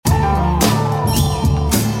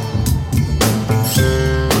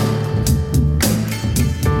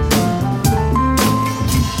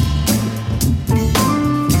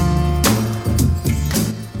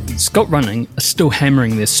Scott Running are still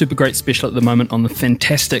hammering their super great special at the moment on the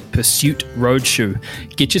fantastic Pursuit Road Shoe.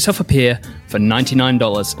 Get yourself a pair for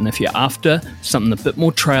 $99, and if you're after something a bit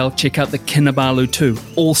more trail, check out the Kinabalu 2,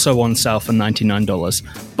 also on sale for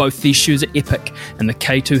 $99. Both these shoes are epic, and the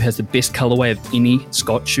K2 has the best colourway of any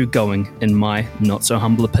Scott shoe going, in my not so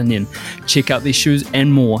humble opinion. Check out these shoes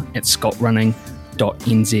and more at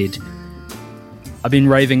scottrunning.nz. I've been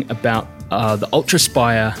raving about the Ultra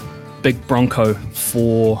Spire Big Bronco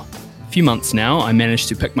for a few months now. I managed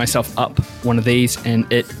to pick myself up one of these,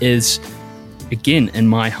 and it is, again, in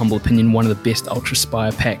my humble opinion, one of the best Ultra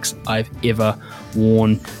Spire packs I've ever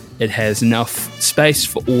worn. It has enough space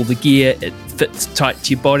for all the gear, it fits tight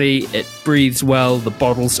to your body, it breathes well, the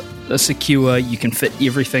bottles are secure, you can fit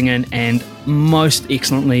everything in, and most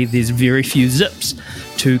excellently, there's very few zips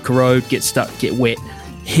to corrode, get stuck, get wet.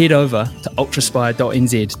 Head over to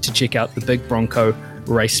ultraspire.nz to check out the Big Bronco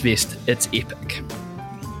race vest. It's epic.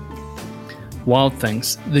 Wild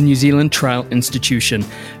Things, the New Zealand Trail Institution.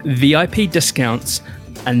 VIP discounts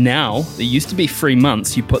are now, there used to be 3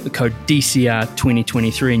 months, you put the code DCR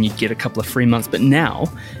 2023 and you get a couple of free months, but now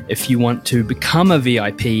if you want to become a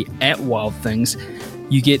VIP at Wild Things,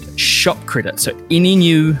 you get shop credit. So any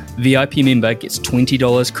new VIP member gets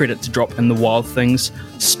 $20 credit to drop in the Wild Things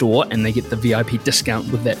store, and they get the VIP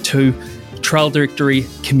discount with that too. Trail directory,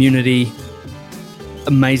 community,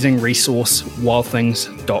 amazing resource,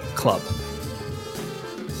 wildthings.club.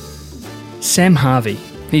 Sam Harvey,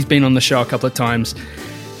 he's been on the show a couple of times.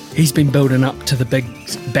 He's been building up to the big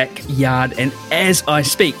backyard, and as I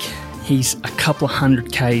speak, he's a couple of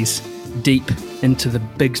 100 Ks deep into the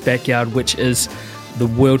Big's Backyard, which is the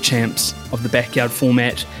world champs of the backyard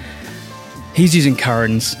format. He's using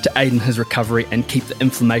Currans to aid in his recovery and keep the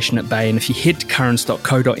inflammation at bay. And if you head to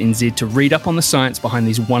currans.co.nz to read up on the science behind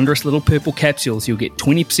these wondrous little purple capsules, you'll get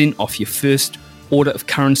 20% off your first order of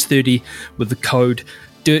Currans 30 with the code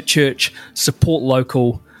DIRTCHURCH. Support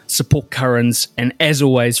local, support Currans, and as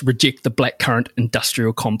always, reject the blackcurrant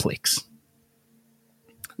industrial complex.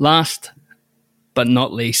 Last but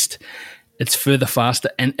not least, it's Further Faster,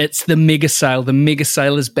 and it's the mega sale. The mega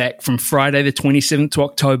sale is back from Friday the 27th of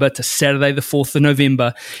October to Saturday the 4th of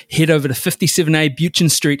November. Head over to 57A Buchan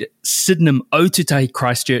Street, Sydenham, Otutahi,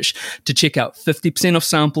 Christchurch to check out 50% off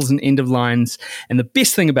samples and end of lines. And the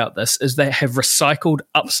best thing about this is they have recycled,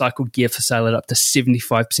 upcycled gear for sale at up to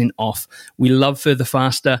 75% off. We love Further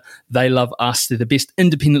Faster. They love us. They're the best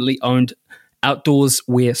independently owned outdoors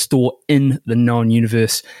wear store in the known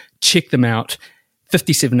universe. Check them out.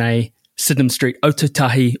 57A Sydenham Street,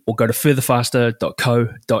 Otutahi, or go to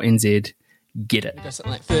furtherfaster.co.nz. Get it.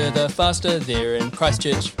 Something like Further Faster, they're in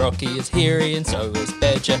Christchurch. Rocky is hairy and so is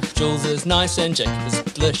Badger. Jules is nice and Jacob is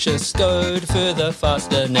delicious. Go to Further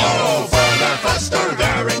Faster now. Oh, Further Faster,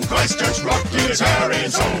 they're in Christchurch. Rocky is hairy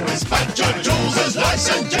and so is Badger. Jules is nice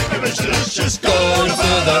and Jacob is delicious. Go to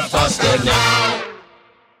Further Faster now.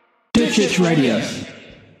 Dirt Church Radio.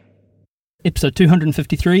 Episode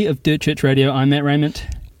 253 of Dirt Church Radio. I'm Matt Raymond.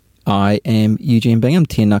 I am Eugene Bingham.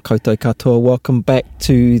 Tēnā koutou katoa. Welcome back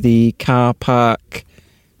to the car park.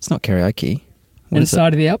 It's not karaoke.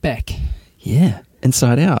 Inside of the Outback. Yeah,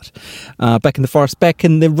 inside out. Back in the forest, back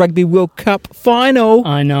in the Rugby World Cup final.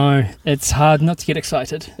 I know. It's hard not to get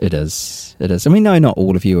excited. It is. It is. And we know not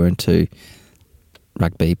all of you are into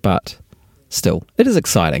rugby, but still, it is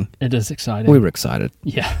exciting. It is exciting. We were excited.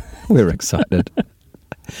 Yeah. We were excited.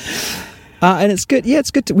 And it's good. Yeah,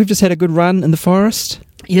 it's good. We've just had a good run in the forest.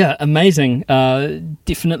 Yeah, amazing.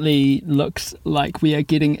 Definitely looks like we are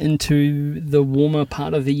getting into the warmer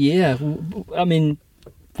part of the year. I mean,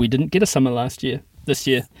 we didn't get a summer this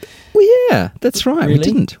year. Well, yeah, that's right.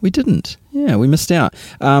 Really? We didn't. Yeah, we missed out.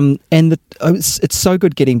 And it's so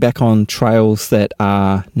good getting back on trails that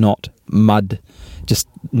are not mud, just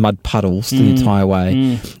mud puddles the entire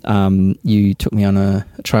way. You took me on a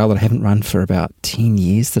trail that I haven't run for about 10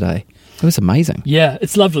 years today. It was amazing. Yeah,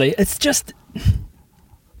 it's lovely. It's just...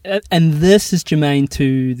 And this is germane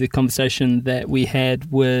to the conversation that we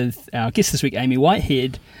had with our guest this week, Amy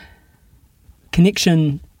Whitehead.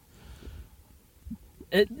 Connection,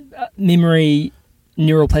 memory,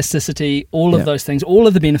 neuroplasticity, all of those things, all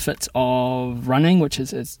of the benefits of running, which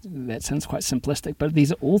is that sounds quite simplistic, but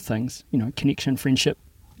these are all things, connection, friendship,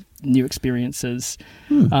 new experiences,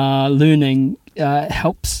 learning,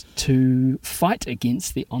 helps to fight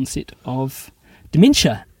against the onset of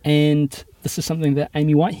dementia. And this is something that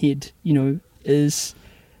Amy Whitehead, is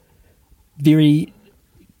very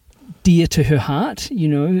dear to her heart.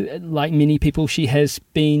 Like many people, she has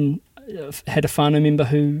had a whānau member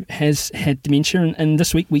who has had dementia. And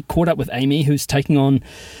this week we caught up with Amy, who's taking on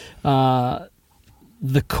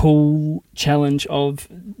the cool challenge of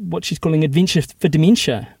what she's calling Adventure for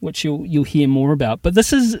Dementia, which you'll hear more about. But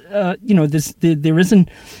this is, there is an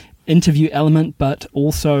interview element, but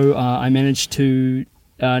also I managed to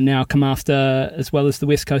now come after, as well as the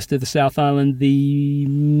west coast of the South Island, the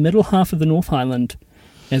middle half of the North Island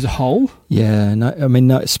as a whole. Yeah,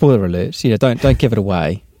 no, spoiler alert. Don't give it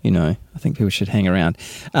away. I think people should hang around.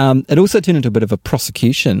 It also turned into a bit of a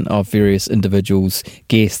prosecution of various individuals,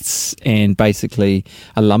 guests, and basically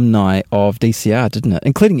alumni of DCR, didn't it?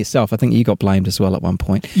 Including yourself. I think you got blamed as well at one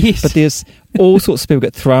point. Yes. But there's all sorts of people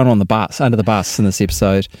get thrown under the bus in this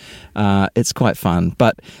episode. It's quite fun.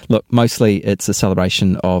 But look, mostly it's a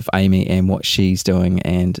celebration of Amy and what she's doing,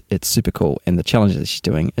 and it's super cool. And the challenge that she's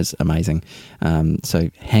doing is amazing. So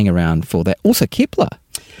hang around for that. Also, Kepler.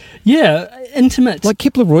 Yeah, intimate. Like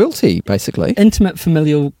Kepler royalty, basically. Intimate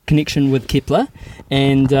familial connection with Kepler,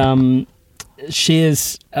 and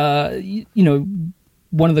shares, one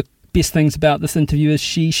of the best things about this interview is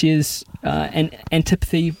she shares an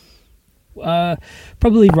antipathy,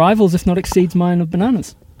 probably rivals, if not exceeds, mine of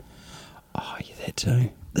bananas. Oh, yeah, that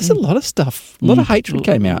too. There's a lot of stuff. A lot of hatred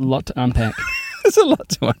came out. A lot to unpack. There's a lot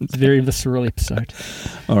to unpack. It's a very visceral episode.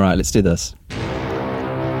 All right, let's do this.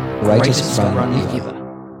 Greatest run ever.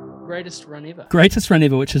 Greatest run ever. Greatest run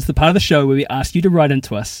ever, which is the part of the show where we ask you to write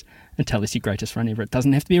into us and tell us your greatest run ever. It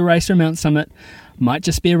doesn't have to be a race or a mountain summit. Might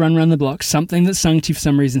just be a run around the block, something that's sung to you for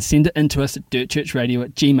some reason. Send it into us at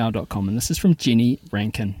dirtchurchradio@gmail.com. And this is from Jenny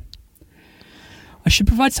Rankin. I should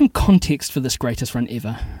provide some context for this greatest run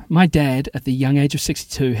ever. My dad, at the young age of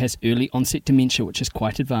 62, has early onset dementia, which is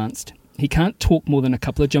quite advanced. He can't talk more than a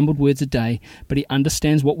couple of jumbled words a day, but he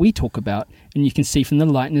understands what we talk about, and you can see from the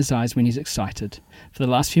light in his eyes when he's excited. For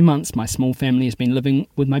the last few months, my small family has been living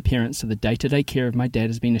with my parents, so the day-to-day care of my dad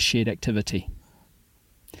has been a shared activity.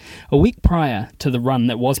 A week prior to the run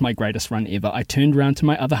that was my greatest run ever, I turned around to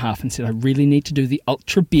my other half and said I really need to do the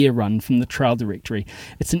Ultra Bear run from the trail directory.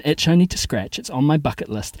 It's an itch I need to scratch, it's on my bucket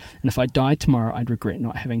list, and if I died tomorrow, I'd regret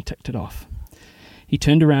not having ticked it off. He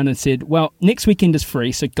turned around and said, well, next weekend is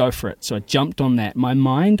free, so go for it. So I jumped on that. My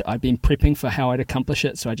mind, I'd been prepping for how I'd accomplish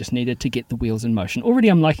it, so I just needed to get the wheels in motion. Already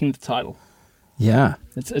I'm liking the title. Yeah.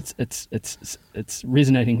 It's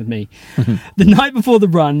resonating with me. The night before the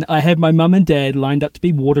run, I had my mum and dad lined up to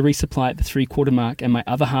be water resupply at the 3-quarter mark and my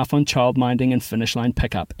other half on childminding and finish line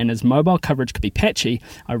pickup. And as mobile coverage could be patchy,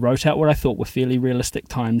 I wrote out what I thought were fairly realistic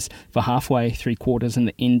times for halfway, 3/4 and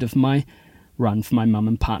the end of my run for my mum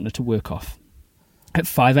and partner to work off. At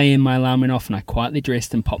 5 a.m. my alarm went off and I quietly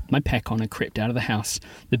dressed and popped my pack on and crept out of the house.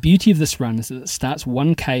 The beauty of this run is that it starts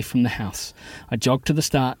 1k from the house. I jogged to the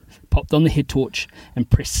start, popped on the head torch and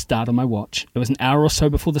pressed start on my watch. It was an hour or so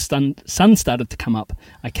before the sun started to come up.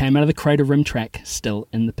 I came out of the crater rim track, still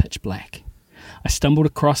in the pitch black. I stumbled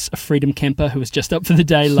across a freedom camper who was just up for the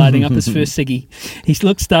day lighting up his first ciggy. He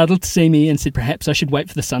looked startled to see me and said perhaps I should wait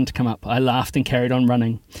for the sun to come up. I laughed and carried on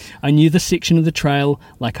running. I knew this section of the trail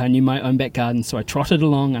like I knew my own back garden, so I trotted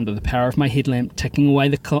along under the power of my headlamp, ticking away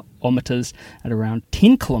the kilometres. At around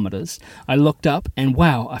 10 kilometres, I looked up and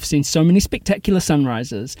wow, I've seen so many spectacular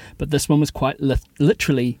sunrises, but this one was quite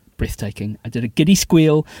literally breathtaking. I did a giddy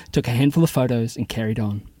squeal, took a handful of photos and carried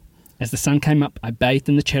on. As the sun came up, I bathed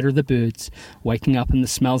in the chatter of the birds, waking up in the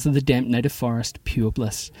smells of the damp native forest, pure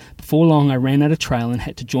bliss. Before long, I ran out of trail and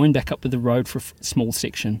had to join back up with the road for a small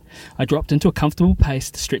section. I dropped into a comfortable pace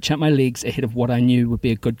to stretch out my legs ahead of what I knew would be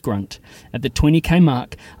a good grunt. At the 20k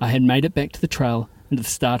mark, I had made it back to the trail and to the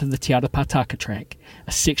start of the Te Aupataka track,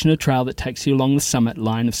 a section of trail that takes you along the summit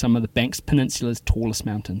line of some of the Banks Peninsula's tallest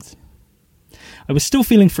mountains. I was still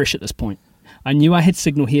feeling fresh at this point. I knew I had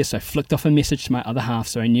signal here, so I flicked off a message to my other half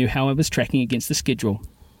so I knew how I was tracking against the schedule.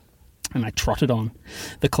 And I trotted on.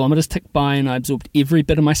 The kilometres ticked by and I absorbed every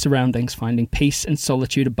bit of my surroundings, finding peace and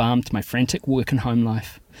solitude a balm to my frantic work and home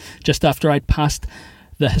life. Just after I'd passed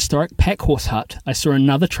the historic pack horse hut, I saw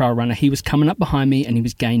another trail runner. He was coming up behind me and he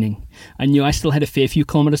was gaining. I knew I still had a fair few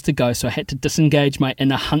kilometres to go, so I had to disengage my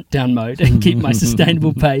inner hunt-down mode and keep my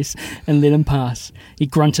sustainable pace and let him pass. He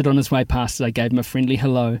grunted on his way past as I gave him a friendly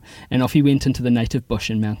hello, and off he went into the native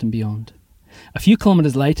bush and mountain beyond. A few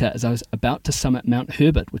kilometres later, as I was about to summit Mount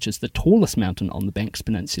Herbert, which is the tallest mountain on the Banks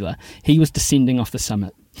Peninsula, he was descending off the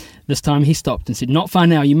summit. This time he stopped and said, "Not far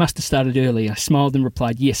now, you must have started early." I smiled and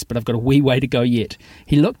replied, "Yes, but I've got a wee way to go yet."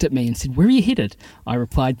 He looked at me and said, "Where are you headed?" I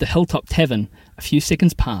replied, "The Hilltop Tavern." A few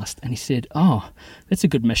seconds passed and he said, "Oh, that's a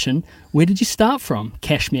good mission. Where did you start from?"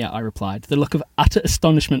 "Kashmir," I replied. The look of utter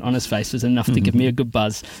astonishment on his face was enough to give me a good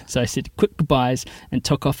buzz, so I said quick goodbyes and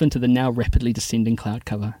took off into the now rapidly descending cloud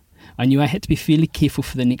cover. I knew I had to be fairly careful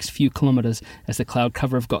for the next few kilometres as the cloud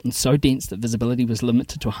cover had gotten so dense that visibility was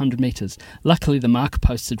limited to 100 metres. Luckily, the marker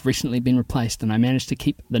posts had recently been replaced and I managed to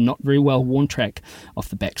keep the not very well worn track off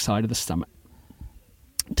the back side of the summit.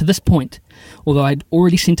 To this point, although I'd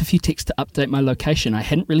already sent a few texts to update my location, I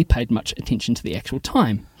hadn't really paid much attention to the actual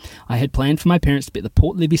time. I had planned for my parents to be at the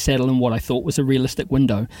Port Levy saddle in what I thought was a realistic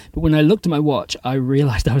window, but when I looked at my watch, I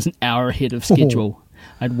realised I was an hour ahead of schedule.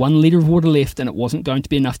 I had 1 litre of water left and it wasn't going to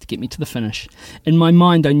be enough to get me to the finish. In my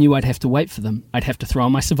mind, I knew I'd have to wait for them. I'd have to throw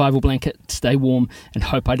on my survival blanket, stay warm, and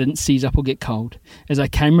hope I didn't seize up or get cold. As I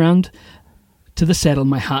came round to the saddle,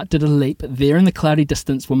 my heart did a leap. There in the cloudy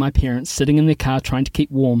distance were my parents, sitting in their car trying to keep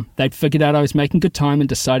warm. They'd figured out I was making good time and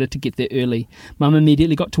decided to get there early. Mum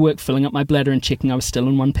immediately got to work filling up my bladder and checking I was still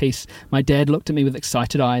in one piece. My dad looked at me with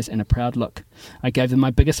excited eyes and a proud look. I gave them my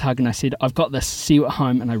biggest hug and I said, "I've got this, see you at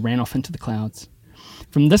home," and I ran off into the clouds.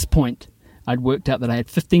 From this point, I'd worked out that I had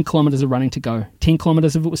 15 kilometres of running to go. 10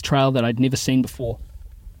 kilometres of it was trail that I'd never seen before.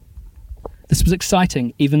 This was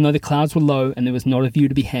exciting, even though the clouds were low and there was not a view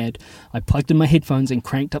to be had. I plugged in my headphones and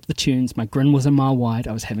cranked up the tunes. My grin was a mile wide.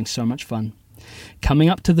 I was having so much fun. Coming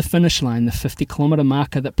up to the finish line, the 50-kilometre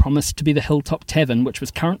marker that promised to be the Hilltop Tavern, which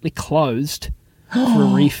was currently closed for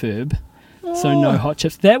a refurb, so no hot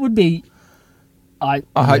chips. That would be... I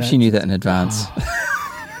hope she knew that in advance.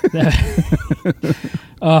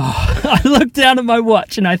 I looked down at my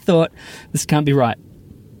watch and I thought, this can't be right.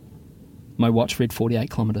 My watch read 48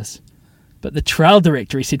 kilometres. But the trail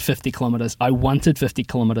directory said 50 kilometres. I wanted 50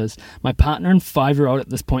 kilometres. My partner and 5-year-old at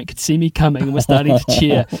this point could see me coming and were starting to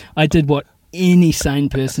cheer. I did what any sane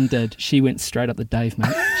person did. She went straight up the Dave,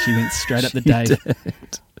 mate. She went straight up the Dave. Did.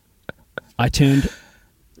 I turned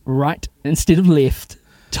right instead of left,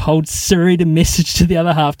 told Siri to message to the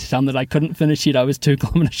other half to tell them that I couldn't finish yet. I was 2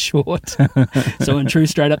 kilometres short. So in true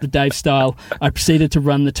straight up the Dave style, I proceeded to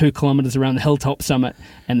run the 2 kilometres around the Hilltop Summit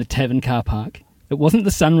and the Tavern car park. It wasn't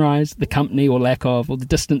the sunrise, the company or lack of, or the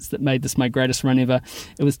distance that made this my greatest run ever.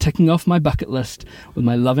 It was ticking off my bucket list with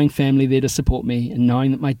my loving family there to support me and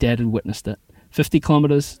knowing that my dad had witnessed it. 50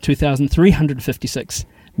 kilometres, 2,356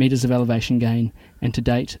 metres of elevation gain, and to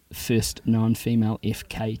date, first known female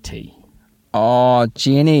FKT. Oh,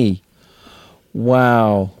 Jenny.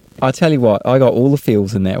 Wow. I tell you what, I got all the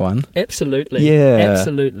feels in that one. Absolutely. Yeah.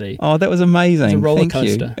 Absolutely. Oh, that was amazing. It was a roller Thank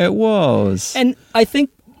coaster. you. It was. And I think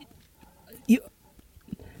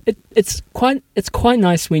it's quite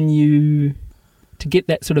nice when you to get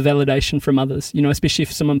that sort of validation from others, you know, especially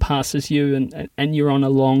if someone passes you and you're on a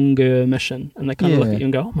longer mission and they kind of look at you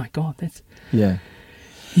and go, "Oh my God, that's..." Yeah.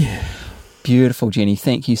 Beautiful, Jenny.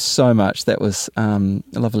 Thank you so much. That was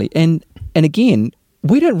lovely. And again,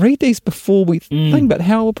 we don't read these before we think about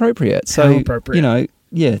how appropriate. So, how appropriate. You know,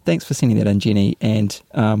 yeah, thanks for sending that in, Jenny. And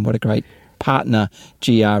what a great partner,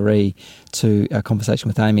 GRE, to our conversation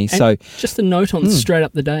with Amy. And so just a note on straight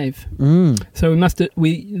up the Dave. So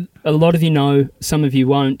a lot of you know, some of you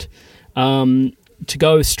won't. To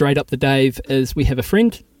go straight up the Dave is we have a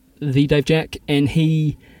friend, the Dave Jack, and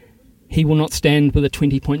he will not stand with a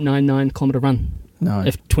 20.99 kilometre run. No.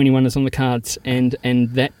 If 21 is on the cards, and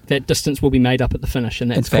that distance will be made up at the finish. And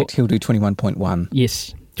that's in fact, he'll do 21.1.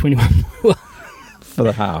 Yes, 21 for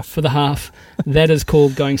the half. For the half, that is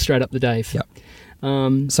called going straight up the Dave. Yep.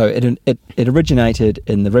 So it originated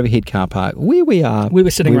in the Riverhead car park where we are. We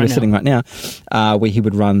were sitting right now, where he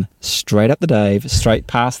would run straight up the Dave, straight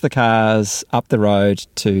past the cars, up the road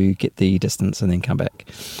to get the distance, and then come back.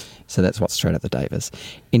 So that's what straight up the Dave is.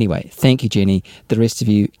 Anyway, thank you, Jenny. The rest of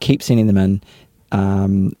you, keep sending them in.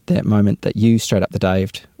 That moment that you straight up the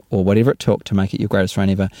Daved, or whatever it took to make it your greatest run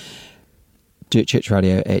ever.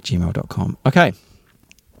 dirtchurchradio@gmail.com. Okay.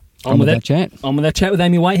 On with that chat. On with that chat with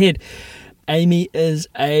Amy Whitehead. Amy is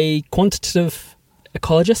a quantitative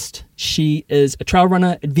ecologist. She is a trail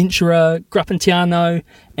runner, adventurer, grew up in Te Anau,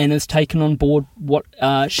 and has taken on board what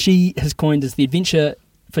she has coined as the Adventure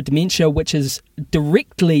for Dementia, which is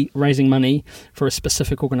directly raising money for a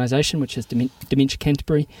specific organisation, which is Dementia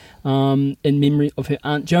Canterbury, in memory of her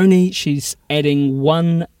Aunt Joni. She's adding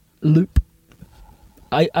one loop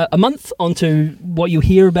a month onto what you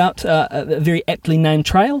hear about a very aptly named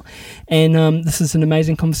trail, and this is an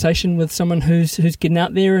amazing conversation with someone who's getting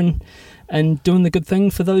out there and doing the good thing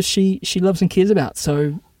for those she loves and cares about.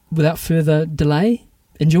 So without further delay,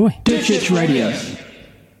 enjoy. Dirt Church Radio.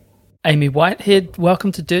 Amy Whitehead,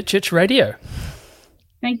 welcome to Dirt Church Radio.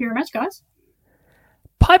 Thank you very much, guys.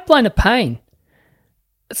 Pipeline of Pain.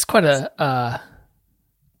 It's quite a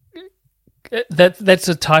that's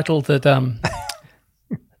a title that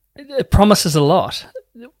it promises a lot.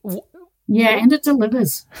 Yeah, and it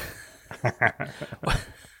delivers.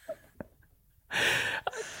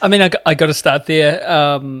 I mean, I got to start there.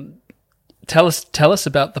 Tell us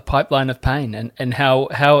about the pipeline of pain and how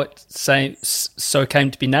it so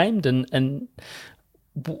came to be named and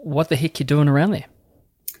what the heck you're doing around there.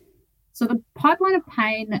 So the pipeline of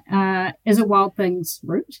pain is a Wild Things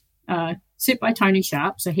route set by Tony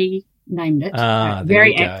Sharp. So he named it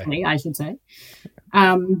very aptly, I should say.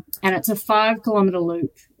 And it's a 5-kilometre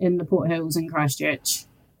loop in the Port Hills in Christchurch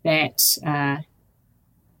that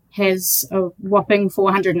has a whopping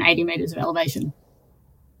 480 metres of elevation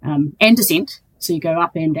and descent. So you go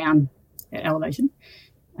up and down at elevation.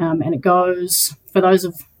 And it goes, for those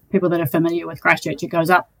of people that are familiar with Christchurch, it goes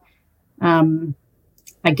up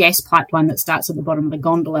a gas pipeline that starts at the bottom of the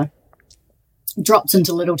gondola, drops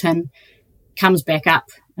into Littleton, comes back up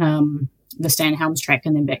the Stan Helms track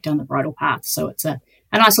and then back down the bridle path. So it's a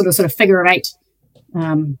nice little sort of figure of 8.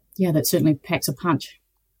 That certainly packs a punch.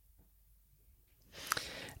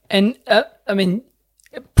 And, I mean,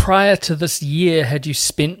 prior to this year, had you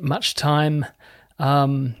spent much time,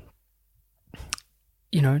 treading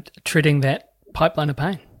that pipeline of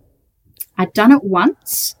pain? I'd done it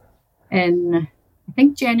once in, I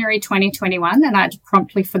think, January 2021, and I'd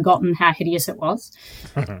promptly forgotten how hideous it was,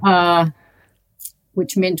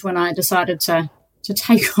 which meant when I decided to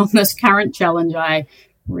take on this current challenge, I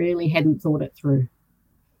really hadn't thought it through.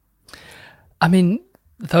 I mean,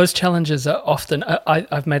 those challenges are often,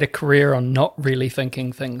 I've made a career on not really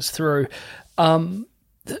thinking things through.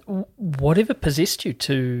 Whatever possessed you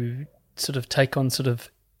to sort of take on sort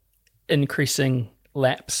of increasing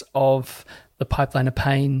laps of the pipeline of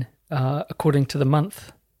pain according to the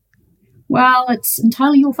month? Well, it's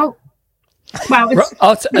entirely your fault. Well,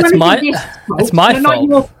 it's my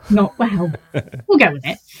fault. Well, we'll go with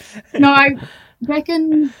that. No, back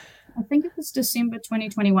in, I think it was December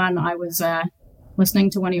 2021, I was listening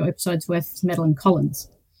to one of your episodes with Madeline Collins,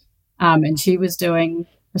 and she was doing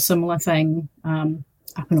a similar thing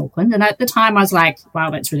up in Auckland. And at the time, I was like, wow,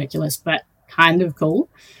 that's ridiculous, but kind of cool.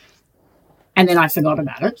 And then I forgot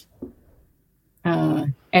about it.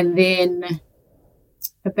 And then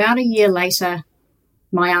about a year later,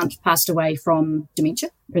 my aunt passed away from dementia,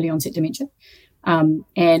 early onset dementia.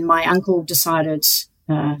 And my uncle decided,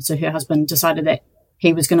 so her husband decided that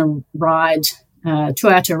he was going to ride to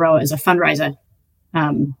Aotearoa as a fundraiser,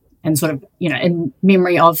 and sort of, in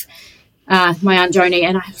memory of my Aunt Joni.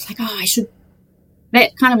 And I was like,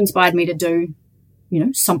 that kind of inspired me to do,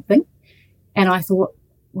 something. And I thought,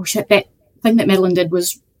 well, shit, that thing that Madeline did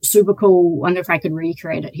was super cool. Wonder if I could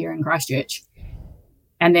recreate it here in Christchurch.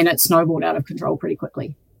 And then it snowballed out of control pretty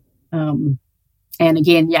quickly. And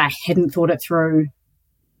again, I hadn't thought it through.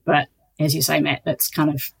 But as you say, Matt, that's kind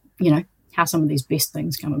of, how some of these best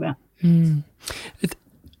things come about.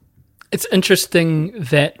 It's interesting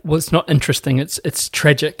that, well, it's not interesting. It's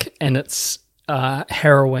tragic and it's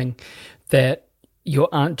harrowing that your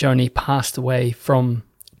Aunt Joni passed away from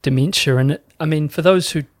dementia. And for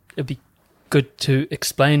those who, it'd be good to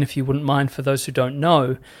explain, if you wouldn't mind, for those who don't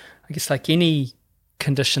know, I guess like any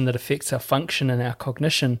condition that affects our function and our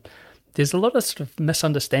cognition, there's a lot of sort of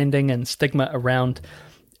misunderstanding and stigma around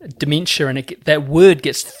dementia, and that word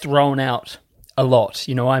gets thrown out a lot.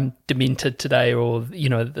 I'm demented today, or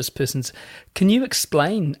this person's. Can you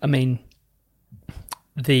explain? When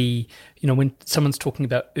someone's talking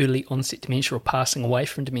about early onset dementia or passing away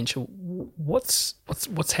from dementia, what's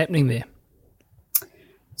happening there?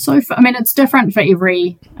 So, it's different for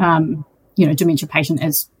every dementia patient,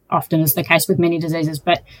 as often is the case with many diseases.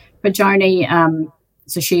 But Joni,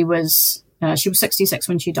 so she was 66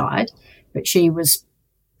 when she died, but she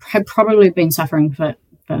had probably been suffering for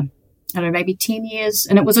I don't know, maybe 10 years.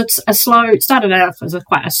 And it was a slow, it started out as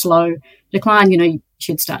quite a slow decline.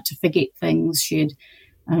 She'd start to forget things. She'd,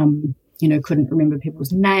 couldn't remember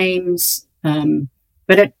people's names.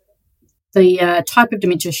 But the type of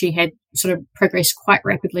dementia she had sort of progressed quite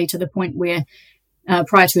rapidly to the point where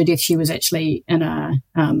prior to her death, she was actually in a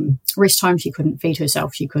rest home. She couldn't feed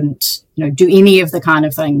herself. She couldn't, do any of the kind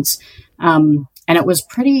of things. And it was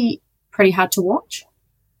pretty hard to watch.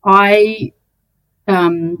 I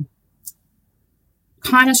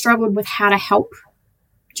kind of struggled with how to help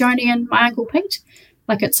Joni and my Uncle Pete.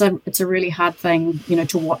 Like it's a really hard thing,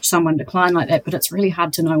 to watch someone decline like that, but it's really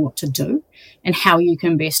hard to know what to do and how you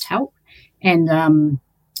can best help. And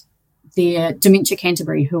the Dementia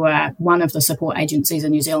Canterbury, who are one of the support agencies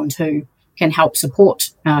in New Zealand who can help support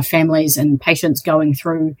families and patients going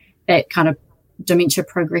through that kind of dementia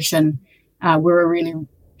progression, were a really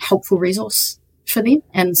helpful resource for them.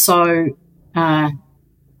 And so I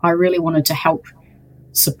really wanted to help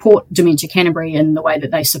support Dementia Canterbury in the way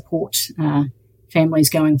that they support families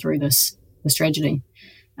going through this tragedy.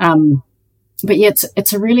 but yeah,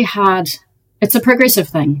 it's a really hard. It's a progressive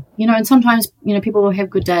thing, and sometimes people will have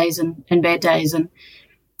good days and bad days, and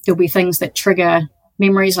there'll be things that trigger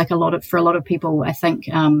memories. Like for a lot of people, I think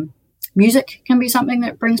music can be something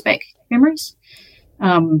that brings back memories,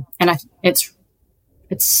 and it's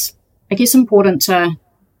I guess important to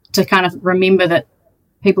kind of remember that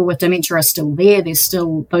people with dementia are still there. There's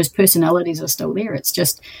still, those personalities are still there. It's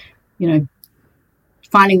just,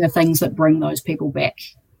 finding the things that bring those people back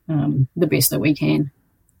the best that we can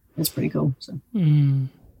is pretty cool. So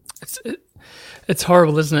it's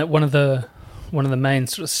horrible, isn't it? One of the main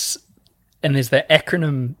sort of, and there's the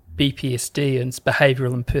acronym BPSD, and it's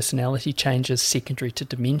behavioural and personality changes secondary to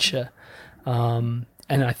dementia. And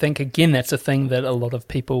I think, again, that's a thing that a lot of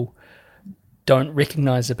people don't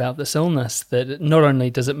recognise about this illness, that not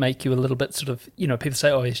only does it make you a little bit sort of, people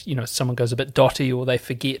say, someone goes a bit dotty, or they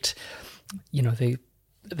forget,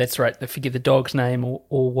 that's right, they forget the dog's name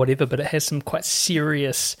or whatever, but it has some quite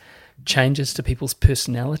serious changes to people's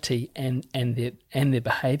personality and their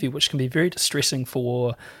behaviour, which can be very distressing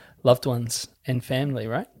for loved ones and family,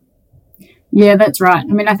 right? Yeah, that's right.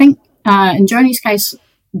 I mean, I think in Joni's case,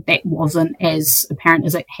 that wasn't as apparent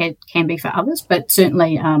as it can be for others, but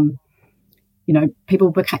certainly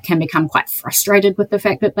people can become quite frustrated with the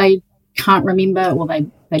fact that they can't remember, or they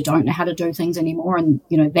don't know how to do things anymore. And,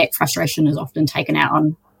 that frustration is often taken out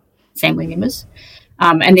on family members.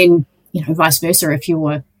 And then, vice versa, if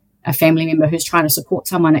you're a family member who's trying to support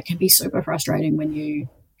someone, it can be super frustrating when you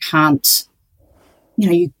can't,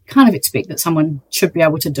 you kind of expect that someone should be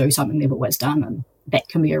able to do something they've always done. And that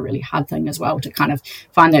can be a really hard thing as well, to kind of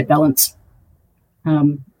find that balance,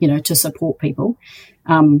 to support people.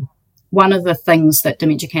 One of the things that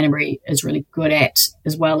Dementia Canterbury is really good at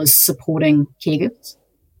as well is supporting caregivers,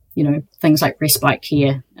 things like respite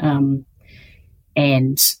care and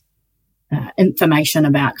information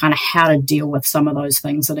about kind of how to deal with some of those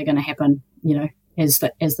things that are going to happen, as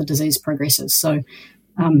the disease progresses. So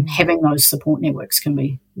having those support networks can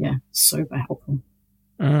be, super helpful.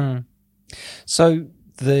 So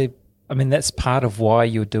that's part of why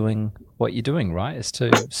you're doing what you're doing, right? Is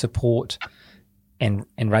to support and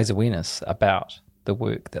raise awareness about the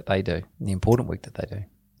work that they do, the important work that they do.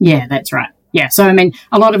 Yeah, that's right. Yeah, so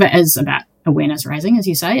a lot of it is about awareness raising, as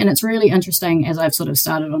you say, and it's really interesting as I've sort of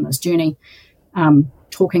started on this journey,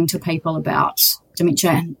 talking to people about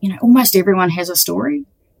dementia, and almost everyone has a story.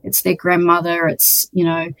 It's their grandmother, it's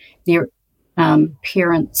their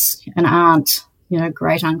parents, an aunt,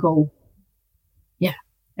 great uncle. Yeah,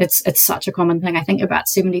 it's such a common thing. I think about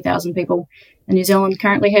 70,000 people in New Zealand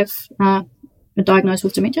currently have are diagnosed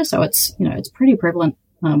with dementia, so it's it's pretty prevalent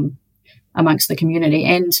amongst the community,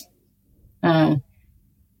 and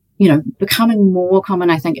becoming more common,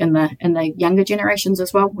 I think, in the younger generations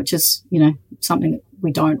as well, which is something that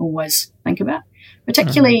we don't always think about,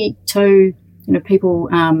 particularly to people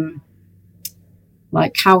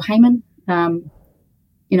like Carl Heyman,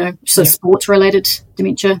 sports related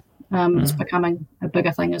dementia is becoming a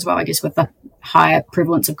bigger thing as well, I guess, with the higher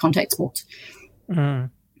prevalence of contact sports.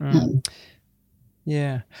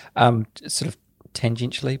 Sort of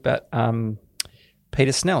tangentially, but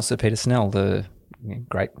Peter Snell, the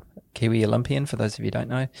great Kiwi Olympian, for those of you who don't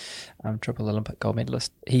know, triple Olympic gold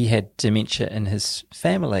medalist, he had dementia in his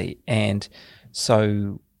family, and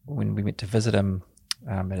so when we went to visit him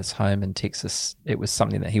at his home in Texas, it was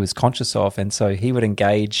something that he was conscious of, and so he would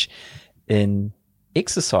engage in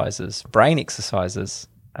exercises, brain exercises,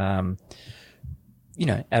 out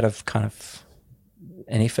of kind of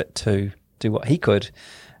an effort to do what he could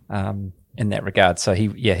in that regard. So he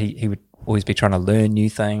would always be trying to learn new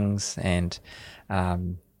things and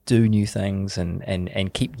do new things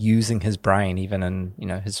and keep using his brain, even in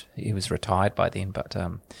he was retired by then. But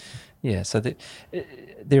so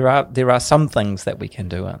there are some things that we can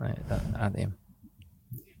do, aren't there?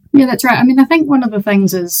 Yeah, that's right. I mean, I think one of the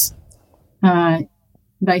things is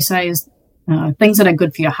they say is things that are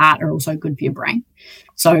good for your heart are also good for your brain.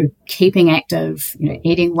 So keeping active,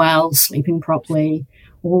 eating well, sleeping properly,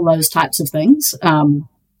 all those types of things are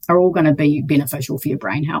all going to be beneficial for your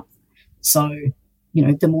brain health. So,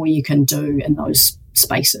 the more you can do in those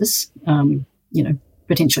spaces,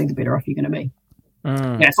 potentially the better off you're going to be.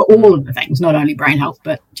 For all of the things, not only brain health,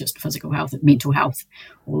 but just physical health, mental health,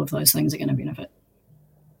 all of those things are going to benefit.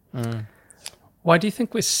 Why do you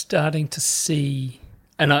think we're starting to see,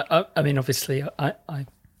 and I mean, obviously, I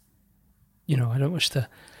don't wish to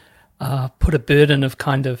put a burden of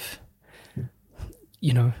kind of,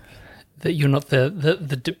 that you're not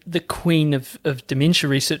the queen of dementia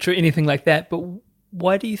research or anything like that, but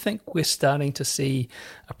why do you think we're starting to see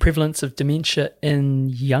a prevalence of dementia in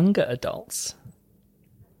younger adults?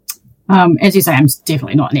 As you say, I'm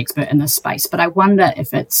definitely not an expert in this space, but I wonder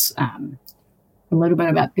if it's a little bit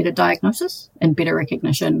about better diagnosis and better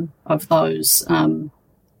recognition of those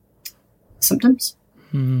symptoms.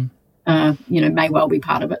 May well be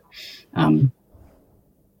part of it. I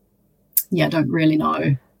don't really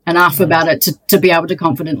know enough about it to be able to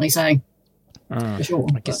confidently say for sure.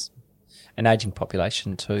 I guess an aging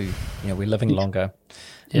population too. We're living longer.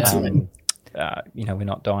 Absolutely. We're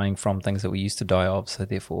not dying from things that we used to die of, so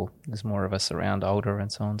therefore there's more of us around older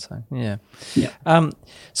and so on. So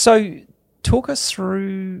so talk us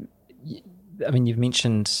through. I mean, you've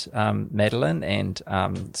mentioned Madeline, and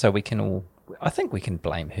so we can all. I think we can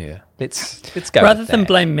blame her. Let's go rather with than that.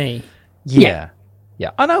 blame me. Yeah.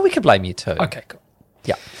 I know we could blame you too. Okay, cool.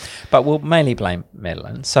 Yeah, but we'll mainly blame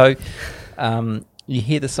Madeline. So you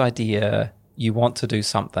hear this idea, you want to do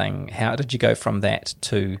something. How did you go from that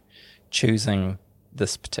to choosing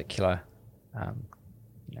this particular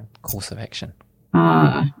course of action?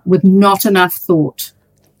 With not enough thought.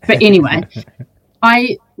 But anyway,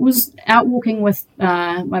 I was out walking with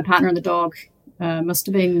my partner and the dog. Must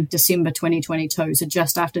have been December 2022, so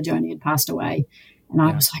just after Joni had passed away. And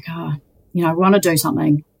I was like, I want to do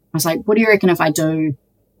something. I was like, what do you reckon if I do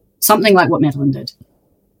something like what Madeline did?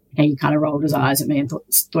 And he kind of rolled his eyes at me and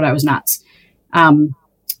thought I was nuts. And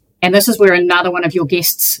this is where another one of your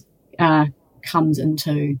guests comes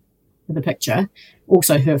into the picture,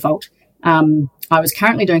 also her fault. I was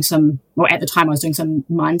currently doing at the time I was doing some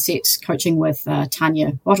mindset coaching with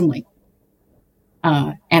Tanya Bottomley.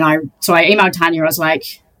 So I emailed Tanya. I was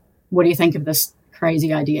like, what do you think of this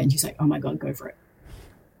crazy idea? And she's like, oh my God, go for it.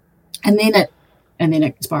 And then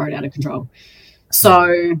it spiraled out of control.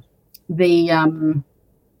 So the,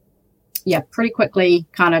 pretty quickly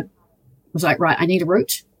kind of was like, right, I need a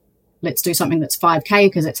route. Let's do something that's 5K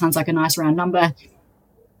because it sounds like a nice round number.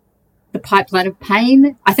 The pipeline of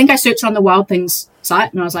pain. I think I searched on the Wild Things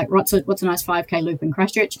site and I was like, what's a nice 5K loop in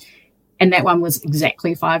Christchurch? And that one was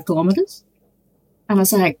exactly 5 kilometres. And I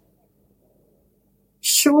was like,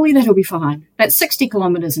 surely that'll be fine. That's 60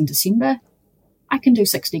 kilometres in December. I can do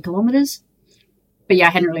 60 kilometres. But I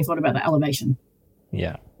hadn't really thought about the elevation.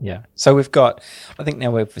 Yeah. So we've got, I think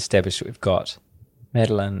now we've established that we've got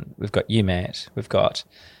Madeline, we've got you, Matt, we've got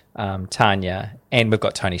Tanya, and we've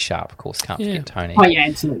got Tony Sharp, of course. Can't forget Tony. Oh, yeah,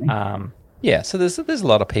 absolutely. So there's a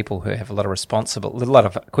lot of people who have a lot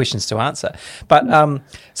of questions to answer. But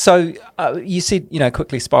so you said,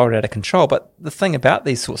 quickly spiraled out of control. But the thing about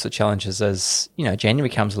these sorts of challenges is, January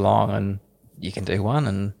comes along and you can do one,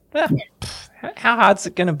 and how hard's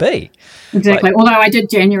it going to be? Exactly. Although I did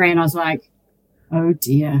January and I was like, oh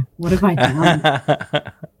dear, what have I done?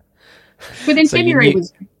 But then February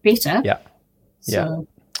was better. Yeah. So.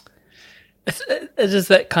 It is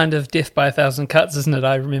that kind of death by 1,000 cuts, isn't it?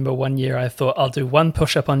 I remember one year I thought I'll do 1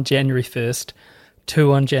 push-up on January 1st,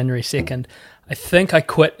 2 on January 2nd. I think I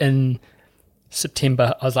quit in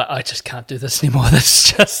September. I was like, I just can't do this anymore.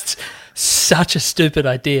 That's just such a stupid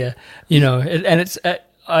idea,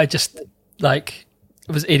 I just, like,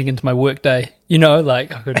 it was eating into my work day,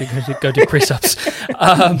 like I could go do press-ups.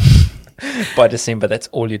 By December, that's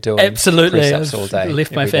all you're doing. Absolutely. Press-ups all day.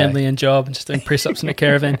 Left my family and job and just doing press-ups in a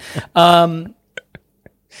caravan.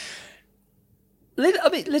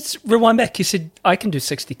 Let's rewind back. You said, I can do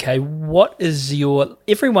 60K. What is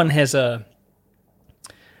everyone has are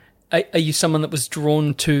you someone that was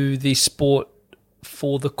drawn to the sport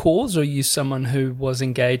for the cause, or are you someone who was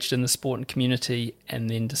engaged in the sport and community and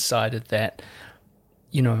then decided that,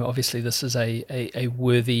 obviously this is a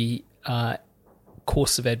worthy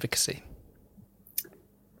course of advocacy?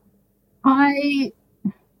 Bit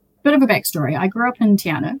of a backstory. I grew up in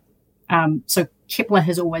Te Anau, so Kepler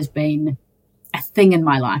has always been a thing in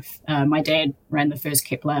my life. My dad ran the first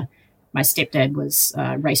Kepler. My stepdad was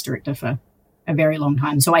race director for a very long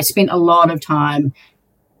time. So I spent a lot of time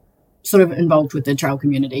sort of involved with the trail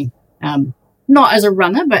community, not as a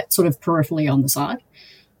runner, but sort of peripherally on the side.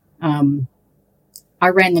 I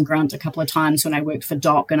ran the grunt a couple of times when I worked for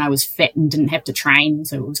Doc, and I was fit and didn't have to train,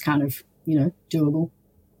 so it was kind of, doable.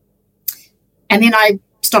 And then I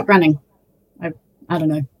stopped running. I don't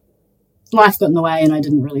know. Life got in the way and I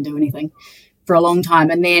didn't really do anything for a long time.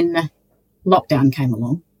 And then lockdown came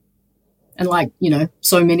along. And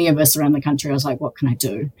so many of us around the country, I was like, what can I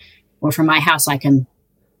do? Well, from my house, I can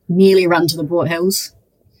nearly run to the Port Hills.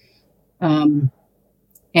 And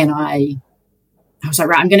I was like,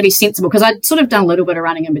 right, I'm going to be sensible, because I'd sort of done a little bit of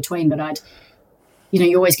running in between, but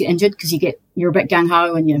you always get injured because you're a bit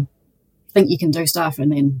gung-ho and you think you can do stuff, and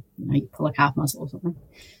then you pull a calf muscle or something.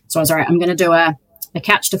 So I was all right, I'm going to do a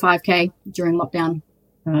couch to 5K during lockdown,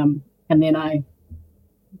 and then I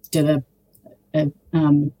did a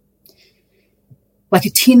like a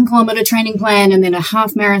 10-kilometer training plan and then a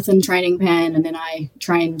half marathon training plan. And then I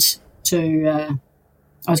trained to,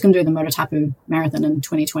 I was going to do the Muratapu marathon in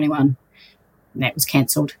 2021. And that was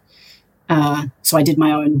cancelled. So I did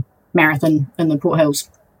my own marathon in the Port Hills.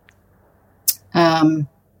 And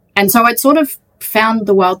so I'd sort of found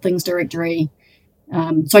the Wild Things directory.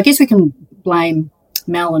 So I guess we can blame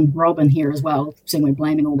Mel and Robin here as well, seeing we're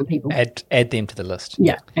blaming all the people. Add them to the list.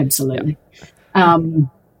 Yeah, absolutely. Yeah.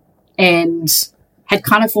 And had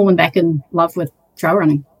kind of fallen back in love with trail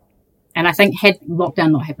running. And I think had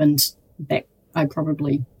lockdown not happened, that I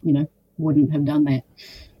probably, wouldn't have done that.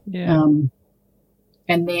 Yeah.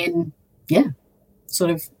 And then, sort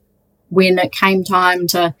of when it came time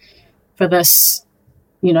for this,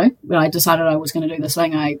 when I decided I was going to do this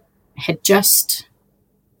thing, I had just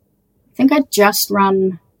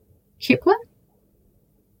run Kepler.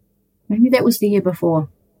 Maybe that was the year before.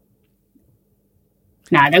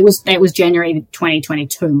 No, that was January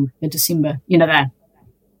 2022, the December, the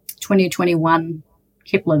 2021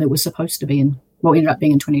 Kepler that was supposed to be ended up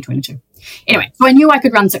being in 2022. Anyway, so I knew I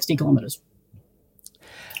could run 60 kilometres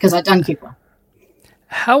because I'd done Kepler.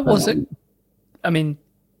 How was it? I mean,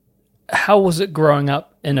 how was it growing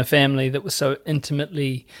up in a family that was so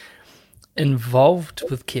intimately involved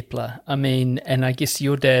with Kepler? I mean, and I guess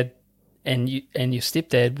your dad and your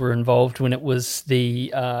stepdad were involved when it was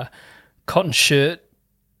the cotton shirt,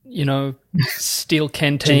 steel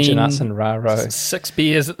canteen, ginger nuts and raro, 6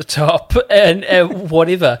 beers at the top, and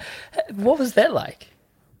whatever. What was that like?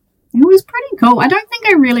 It was pretty cool. I don't think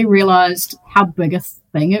I really realised how big a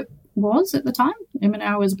thing it was at the time. I mean,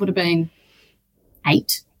 would have been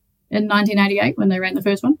 8 in 1988 when they ran the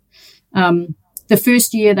first one. The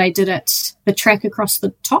first year they did it, the track across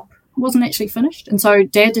the top wasn't actually finished. And so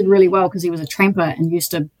Dad did really well because he was a tramper and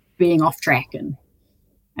used to being off track. And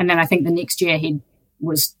then I think the next year he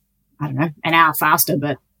was, I don't know, an hour faster,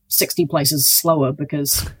 but 60 places slower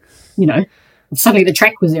because, suddenly the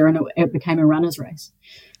track was there and it became a runner's race.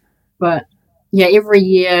 But yeah, every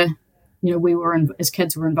year, we were, as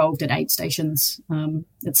kids, were involved at aid stations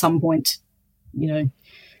at some point,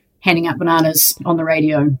 handing out bananas on the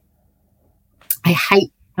radio. I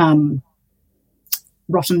hate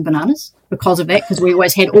rotten bananas because of that, because we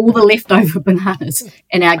always had all the leftover bananas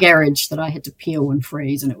in our garage that I had to peel and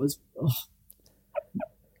freeze, and it was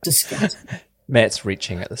disgusting. Matt's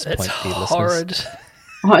reaching at this That's point, dear horrid. listeners.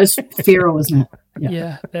 Oh, it's feral, isn't it?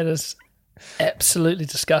 Yeah, that is absolutely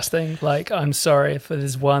disgusting. Like, I'm sorry if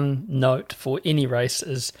there's one note for any race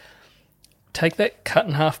is take that cut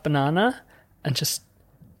in half banana and just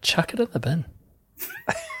chuck it in the bin.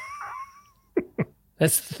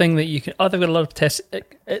 That's the thing that you can. Oh, they've got a lot of tests.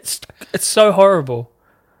 It's so horrible.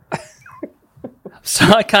 So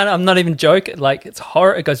I can't. I'm not even joking. Like, it's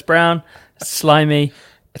horror. It goes brown. It's slimy.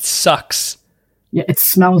 It sucks. Yeah, it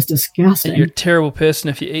smells disgusting. And you're a terrible person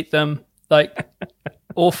if you eat them. Like,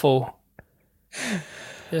 awful.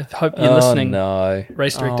 I hope you're listening. No,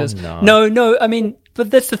 race directors. No. I mean, but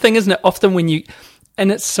that's the thing, isn't it? Often when you,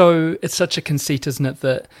 and it's such a conceit, isn't it?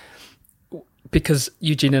 That because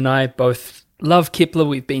Eugene and I both love Kepler,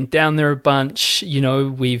 we've been down there a bunch.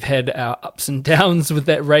 We've had our ups and downs with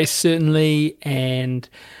that race certainly, and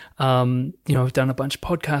we've done a bunch of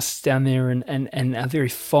podcasts down there, and are very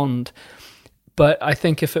fond. But I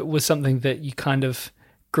think if it was something that you kind of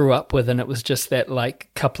grew up with, and it was just that like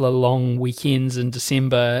couple of long weekends in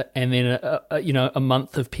December, and then a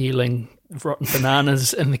month of peeling rotten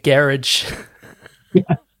bananas in the garage,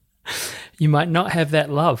 you might not have that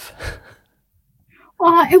love.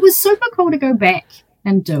 Well, it was super cool to go back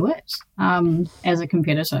and do it as a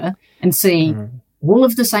competitor and see all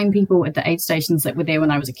of the same people at the aid stations that were there when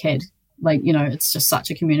I was a kid. Like, it's just such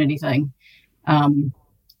a community thing.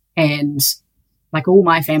 And like all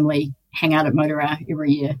my family hang out at Motorau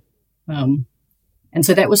every year. And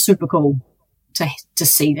so that was super cool to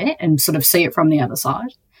see that and sort of see it from the other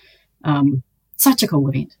side. Such a cool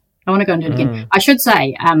event. I want to go and do it again. I should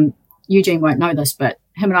say, Eugene won't know this, but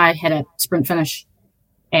him and I had a sprint finish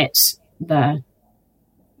at might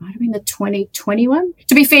have been the 2021.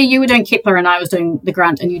 To be fair, you were doing Kepler and I was doing the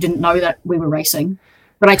Grunt, and you didn't know that we were racing,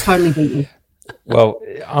 but I totally beat you. Well,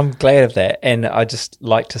 I'm glad of that, and I just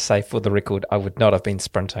like to say for the record, I would not have been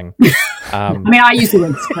sprinting. I mean, I used the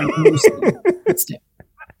word sprint.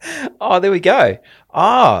 Oh, there we go.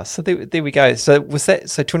 So there we go. So was that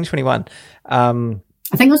 2021? I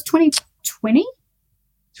think it was 2020.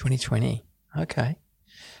 2020. Okay.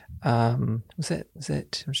 Was that?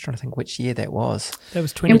 I'm just trying to think which year that was. That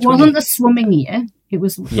was 2020. It wasn't the swimming year. It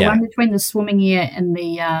was the one between the swimming year and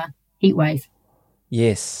the heat wave.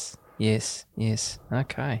 Yes.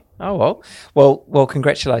 Okay. Oh well. Well.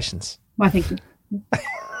 Congratulations. Well, thank you.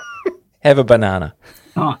 Have a banana.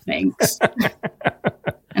 Oh, thanks.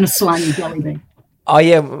 And a slimy jelly bean. Oh,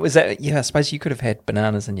 yeah. Was that? Yeah, I suppose you could have had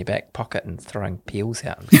bananas in your back pocket and throwing peels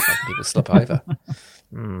out and making people slip over.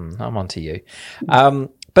 I'm on to you.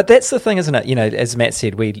 But that's the thing, isn't it? You know, as Matt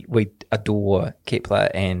said, we adore Kepler,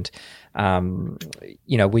 and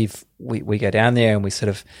you know, we go down there and we sort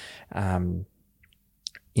of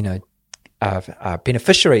you know, are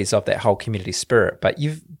beneficiaries of that whole community spirit. But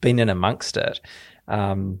you've been in amongst it,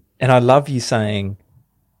 and I love you saying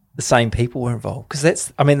the same people were involved, because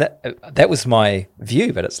that was my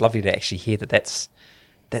view, but it's lovely to actually hear that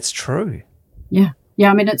that's true. Yeah.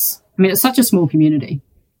 I mean, it's such a small community,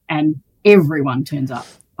 and everyone turns up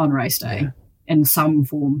on race day in some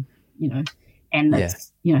form, you know, and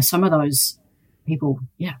that's, you know, some of those people,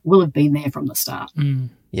 will have been there from the start.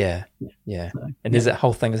 Yeah. So, and there's that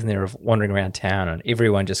whole thing, isn't there, of wandering around town and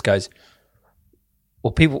everyone just goes,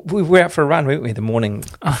 well, we were out for a run, weren't we, the morning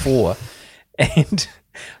before, and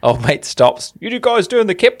old mate stops, you guys doing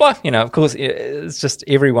the Kepler? You know, of course, it's just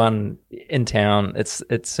everyone in town. It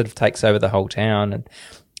sort of takes over the whole town, and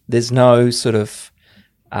there's no sort of,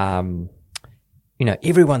 you know,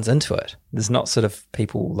 everyone's into it. There's not sort of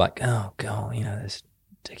people like, oh, God, you know, there's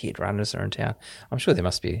dickhead runners are in town. I'm sure there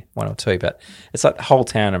must be one or two, but it's like the whole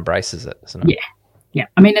town embraces it, isn't it? Yeah.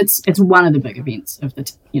 I mean, it's one of the big events of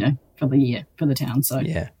the, you know, for the year for the town. So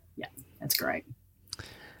yeah, that's great.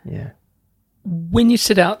 Yeah. When you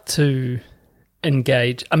set out to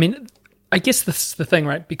engage, I mean, I guess this is the thing,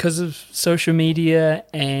 right? Because of social media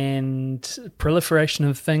and proliferation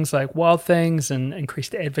of things like Wild Things and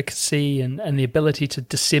increased advocacy and the ability to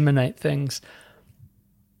disseminate things,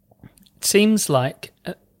 it seems like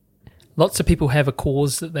lots of people have a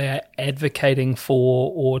cause that they are advocating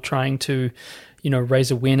for or trying to, you know,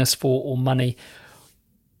 raise awareness for, or money.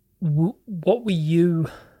 What were you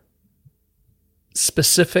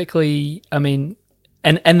specifically, I mean,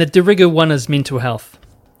 and the de rigueur one is mental health,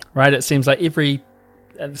 right? It seems like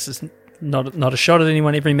this is not a shot at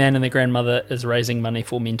anyone, every man and their grandmother is raising money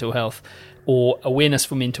for mental health or awareness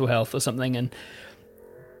for mental health or something. And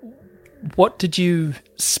what did you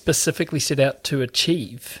specifically set out to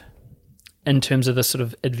achieve in terms of this sort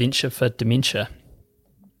of adventure for dementia?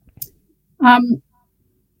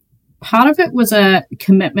 Part of it was a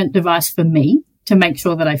commitment device for me to make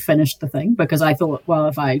sure that I finished the thing, because I thought, well,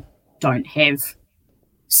 if I don't have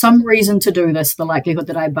some reason to do this, the likelihood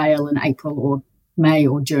that I bail in April or May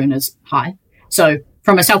or June is high. So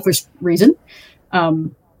from a selfish reason,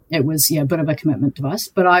 it was a bit of a commitment device.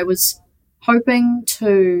 But I was hoping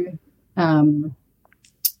to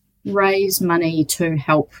raise money to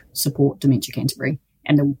help support Dementia Canterbury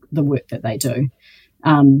and the work that they do.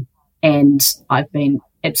 And I've been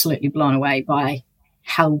absolutely blown away by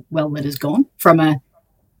how well that has gone.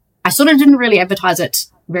 I sort of didn't really advertise it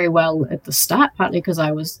very well at the start, partly because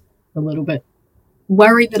I was a little bit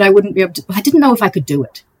worried that I wouldn't be able to, I didn't know if I could do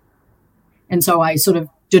it. And so I sort of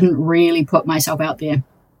didn't really put myself out there.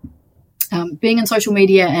 Being in social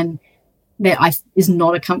media and that is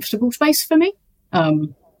not a comfortable space for me.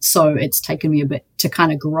 So it's taken me a bit to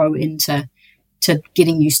kind of grow into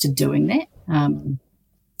getting used to doing that.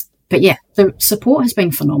 But yeah, the support has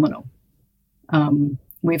been phenomenal.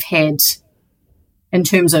 We've had, in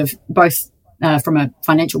terms of both from a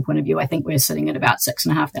financial point of view, I think we're sitting at about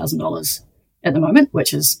 $6,500 at the moment,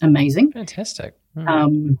 which is amazing. Fantastic.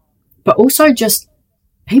 But also just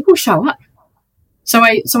people show up. So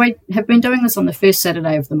I have been doing this on the first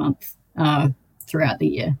Saturday of the month throughout the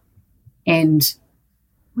year, and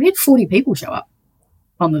we had 40 people show up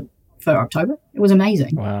for October. It was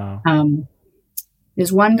amazing. Wow.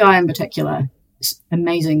 There's one guy in particular,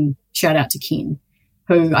 amazing shout out to Ken,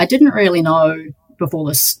 who I didn't really know before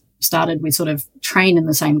this started. We sort of train in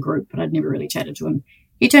the same group, but I'd never really chatted to him.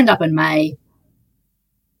 He turned up in May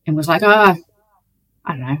and was like, I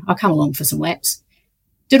don't know, I'll come along for some laps.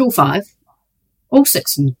 Did all 5, all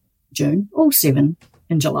 6 in June, all 7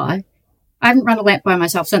 in July. I haven't run a lap by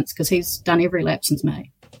myself since, because he's done every lap since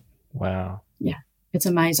May. Wow. Yeah, it's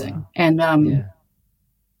amazing. Wow. And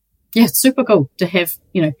it's super cool to have,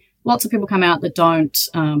 lots of people come out that aren't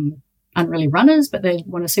really runners, but they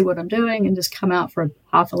want to see what I'm doing and just come out for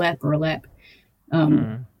half a lap or a lap.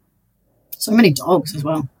 So many dogs as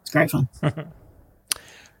well. It's great fun.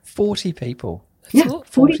 40 people. That's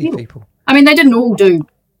 40 people. I mean, they didn't all do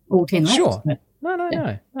all 10 laps. Sure. But,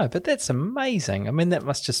 No, but that's amazing. I mean, that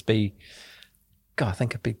must just be, God, I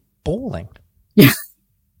think it'd be balling. Yeah.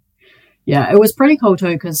 Yeah, it was pretty cool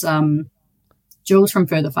too, because Jules from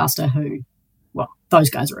Further Faster, those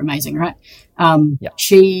guys are amazing, right?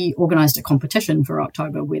 She organised a competition for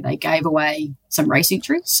October where they gave away some race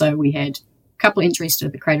entries. So we had a couple of entries to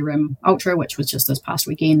the Crater Rim Ultra, which was just this past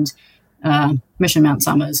weekend, Mission Mount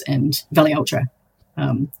Summers, and Valley Ultra.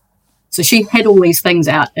 So she had all these things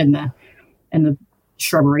out in the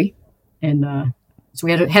shrubbery, and so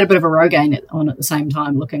we had a bit of a Rogaine on at the same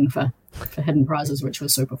time, looking for hidden prizes, which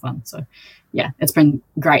was super fun. So yeah, it's been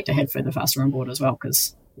great to have Further Faster on board as well,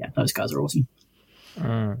 because those guys are awesome.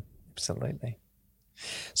 Absolutely.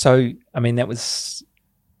 So I mean, that was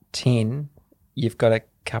 10. You've got a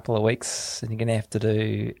couple of weeks, and you're going to have to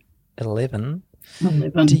do 11.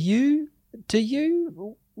 11. Do you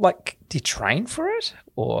train for it,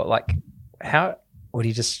 or like how, or do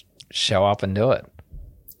you just show up and do it?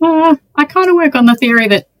 I kind of work on the theory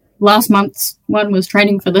that last month's one was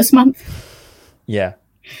training for this month. Yeah.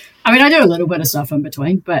 I mean, I do a little bit of stuff in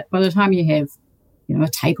between, but by the time you have, a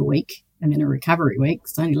taper week and then a recovery week,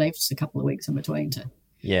 it's only left just a couple of weeks in between to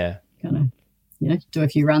kind of, do a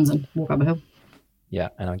few runs and walk up a hill. Yeah,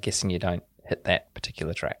 and I'm guessing you don't hit that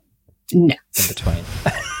particular track. No. In between.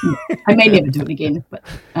 No. I may never do it again, but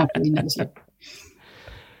after we know it.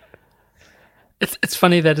 It's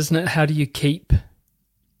funny that, isn't it? How do you keep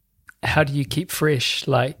fresh?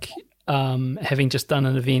 Like, having just done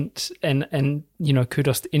an event, and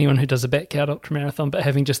kudos to anyone who does a backyard ultramarathon, but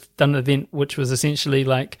having just done an event which was essentially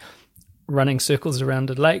like running circles around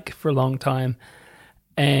a lake for a long time,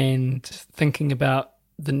 and thinking about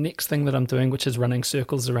the next thing that I'm doing, which is running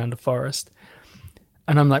circles around a forest.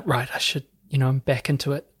 And I'm like, right, I should, I'm back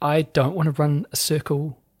into it. I don't want to run a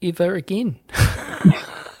circle ever again.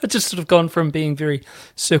 I've just sort of gone from being very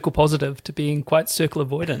circle positive to being quite circle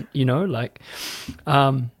avoidant,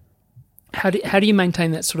 how do you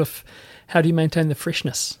maintain that sort of, how do you maintain the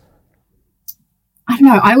freshness? I don't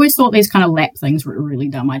know. I always thought these kind of lap things were a really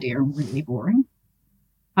dumb idea and really boring.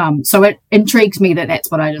 So it intrigues me that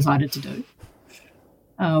that's what I decided to do.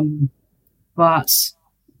 But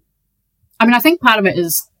I mean, I think part of it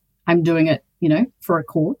is I'm doing it, for a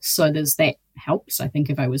course. So there's that helps. I think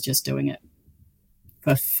if I was just doing it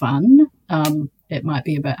for fun, it might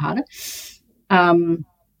be a bit harder. But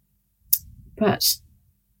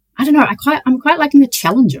I don't know. I'm quite liking the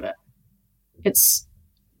challenge of it. It's,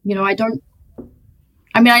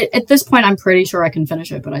 at this point, I'm pretty sure I can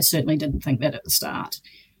finish it, but I certainly didn't think that at the start.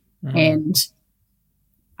 Mm-hmm. And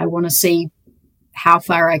I want to see how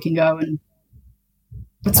far I can go. And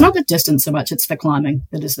it's not the distance so much, it's the climbing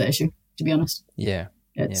that is the issue, to be honest. Yeah.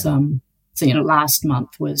 It's, last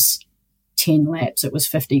month was 10 laps. It was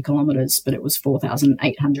 50 kilometers, but it was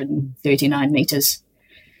 4,839 meters,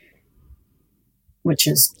 which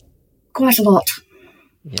is quite a lot.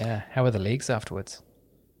 Yeah. How were the legs afterwards?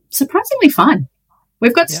 Surprisingly fine.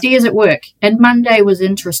 We've got stairs at work, and Monday was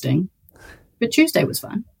interesting, but Tuesday was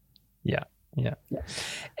fun. Yeah.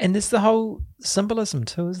 And there's the whole symbolism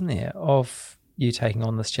too, isn't there, of you taking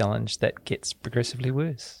on this challenge that gets progressively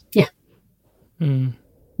worse. Yeah. Mm.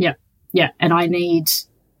 Yeah. And I need,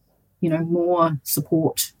 more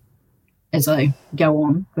support as I go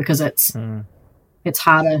on, because it's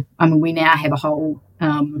harder. I mean, we now have a whole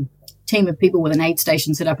team of people with an aid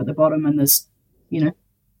station set up at the bottom, and there's,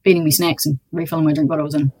 feeding me snacks and refilling my drink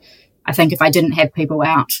bottles. And I think if I didn't have people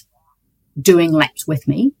out doing laps with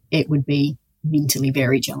me, it would be mentally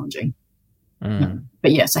very challenging.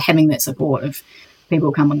 But yeah, so having that support of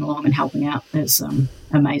people coming along and helping out is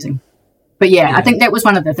amazing. But yeah, I think that was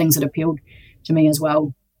one of the things that appealed to me as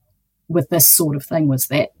well with this sort of thing, was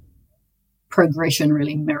that progression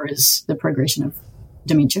really mirrors the progression of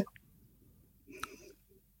dementia.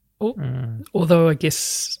 Although I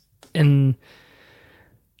guess in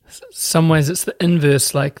some ways it's the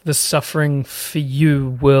inverse, like the suffering for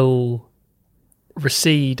you will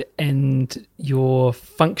recede and your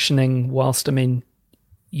functioning, whilst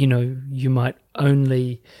you might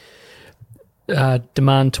only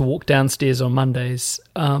demand to walk downstairs on Mondays,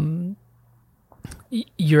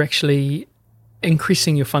 you're actually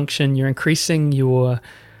increasing your function, you're increasing your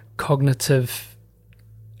cognitive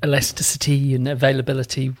elasticity and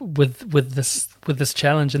availability with this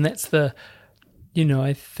challenge. And that's the,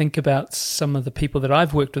 I think about some of the people that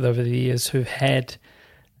I've worked with over the years who've had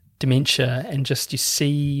dementia, and just you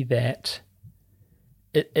see that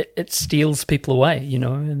it steals people away,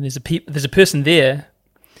 and there's a person there,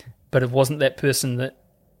 but it wasn't that person that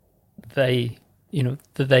they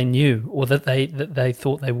knew, or that they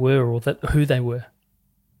thought they were, or who they were.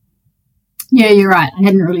 Yeah, you're right. I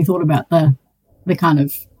hadn't really thought about the kind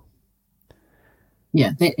of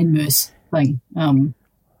that inverse thing.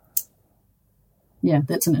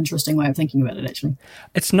 That's an interesting way of thinking about it, actually.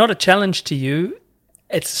 It's not a challenge to you.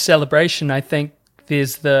 It's a celebration. I think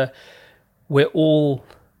there's we've all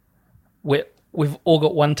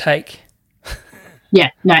got one take. Yeah,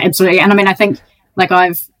 no, absolutely. And I mean, I think like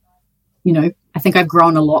I think I've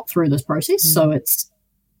grown a lot through this process. So it's,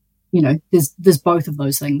 there's both of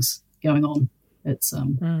those things going on. It's,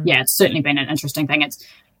 it's certainly been an interesting thing. It's,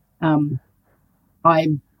 I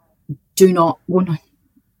do not want to,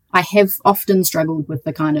 I have often struggled with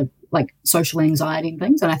the kind of like social anxiety and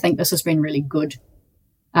things. And I think this has been really good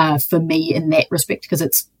for me in that respect,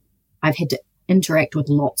 because I've had to interact with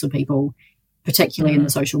lots of people, particularly in the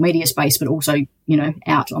social media space, but also,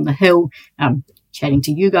 out on the hill, chatting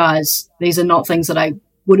to you guys. These are not things that I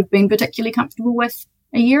would have been particularly comfortable with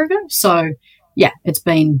a year ago. So yeah, there's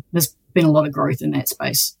been a lot of growth in that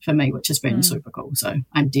space for me, which has been super cool. So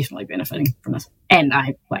I'm definitely benefiting from this. And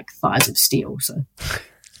I like thighs of steel. So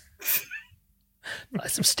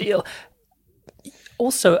thighs of steel.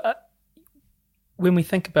 Also, when we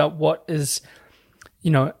think about what is,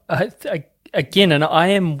 again, and I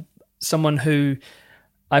am someone who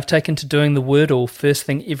I've taken to doing the Wordle first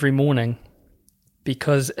thing every morning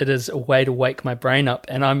because it is a way to wake my brain up,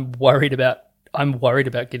 and I'm worried about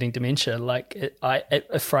getting dementia. Like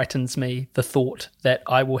it frightens me, the thought that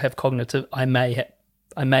I may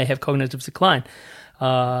have cognitive decline.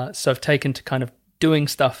 So I've taken to kind of doing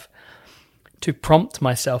stuff to prompt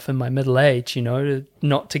myself in my middle age,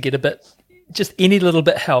 not to get a bit, just any little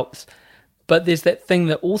bit helps. But there's that thing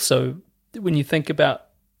that also, when you think about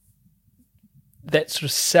that sort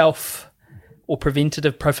of self or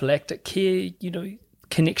preventative prophylactic care,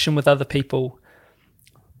 connection with other people,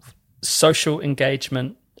 social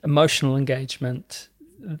engagement, emotional engagement,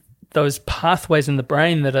 those pathways in the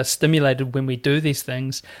brain that are stimulated when we do these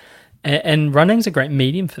things. And running's a great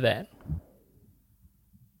medium for that.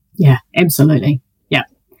 Yeah, absolutely. Yeah.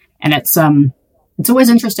 And it's always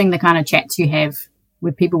interesting the kind of chats you have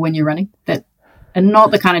with people when you're running that are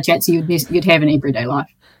not the kind of chats you'd have in everyday life.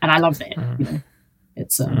 And I love that.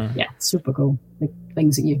 It's super cool. The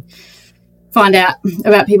things that you find out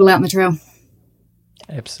about people out in the trail.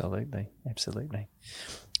 Absolutely.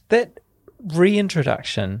 That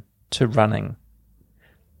reintroduction to running,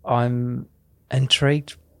 I'm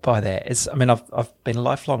intrigued by that. I've been a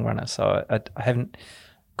lifelong runner, so I haven't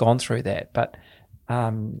gone through that, but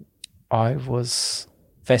I was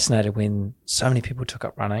fascinated when so many people took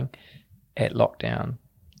up running at lockdown,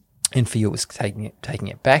 and for you it was taking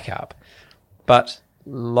it back up. But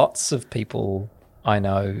lots of people I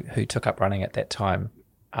know who took up running at that time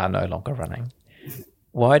are no longer running.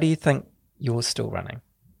 Why do you think you're still running?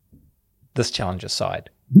 This challenge aside.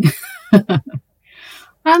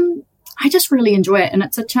 I just really enjoy it, and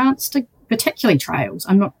it's a chance to, particularly trails.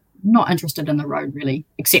 I'm not interested in the road really,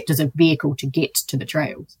 except as a vehicle to get to the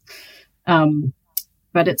trails.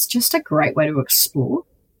 But it's just a great way to explore.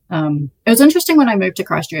 It was interesting when I moved to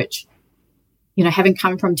Christchurch, having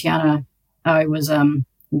come from Tiana, I was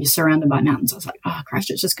you're surrounded by mountains. I was like,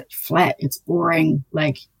 Christchurch just gets flat. It's boring.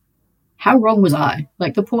 Like, how wrong was I?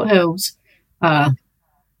 Like, the Port Hills, a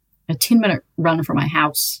 10-minute run from my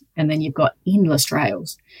house, and then you've got endless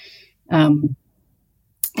trails. And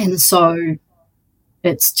so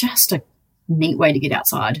it's just a neat way to get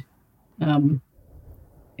outside. Be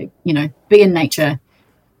in nature,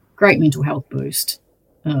 great mental health boost.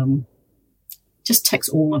 Just ticks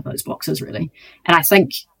all of those boxes, really. And I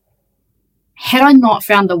think, had I not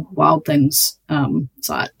found the wild things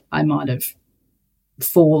site, I might have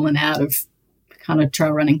fallen out of kind of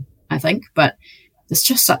trail running, I think. But it's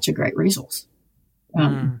just such a great resource.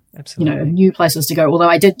 Absolutely. New places to go. Although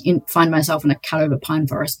I did find myself in a cut-over pine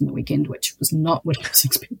forest in the weekend, which was not what I was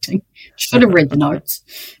expecting. Should have read the notes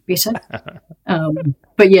better.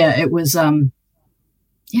 But yeah, it was,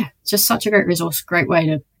 just such a great resource, great way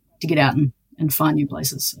to get out and find new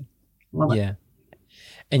places. So, love it. Yeah.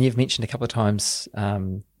 And you've mentioned a couple of times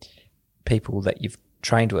people that you've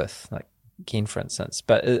trained with, like Ken, for instance.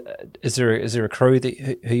 But is there a crew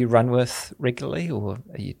who you run with regularly, or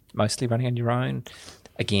are you mostly running on your own?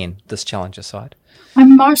 Again, this challenge aside.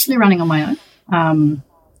 I'm mostly running on my own.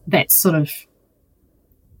 That's sort of,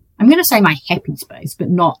 I'm going to say my happy space, but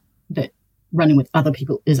not that running with other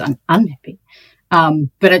people is unhappy.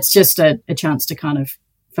 But it's just a chance to kind of,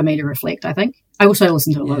 for me to reflect, I think. I also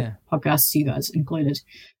listen to a lot of podcasts, you guys included.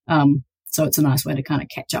 So it's a nice way to kind of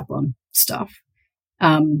catch up on stuff.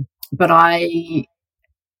 But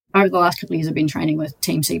over the last couple of years, I've been training with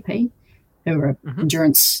Team CP, who are an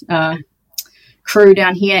endurance crew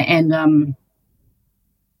down here, and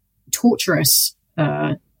torturous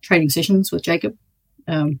training sessions with Jacob.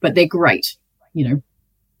 But they're great. There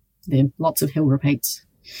are lots of hill repeats,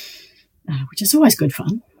 which is always good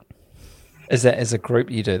fun. Is that as a group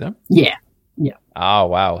you do them? Yeah. Oh,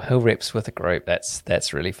 wow. Hill reps with a group.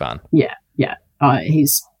 That's really fun. Yeah.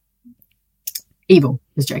 evil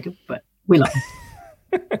is Jacob, but we love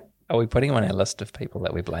him. Are we putting him on our list of people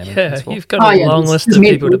that we're blaming? Yeah, for? you've got a long list of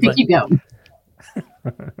people to blame. Keep going.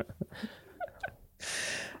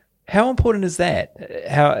 How important is that?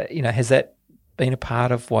 How has that been a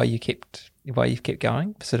part of why you've kept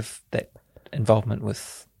going? Sort of that involvement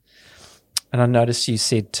with. And I noticed you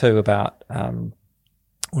said too about one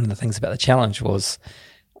of the things about the challenge was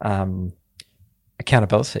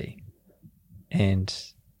accountability, and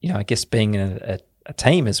I guess being in a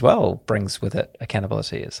team as well brings with it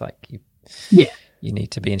accountability. It's like you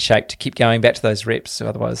need to be in shape to keep going back to those reps, so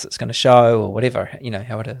otherwise it's going to show or whatever.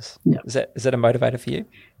 How it is. Yeah. Is that a motivator for you?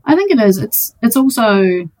 I think it is. It's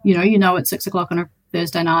also at 6 o'clock on a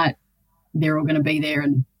Thursday night they're all going to be there,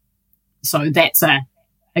 and so that's a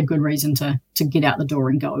good reason to get out the door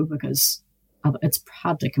and go, because it's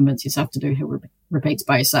hard to convince yourself to do hill repeats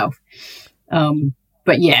by yourself.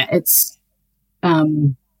 But yeah,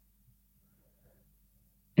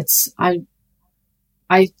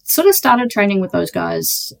 I sort of started training with those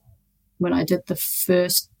guys when I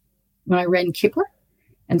ran Kepler,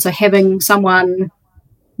 and so having someone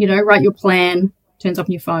write your plan, turns up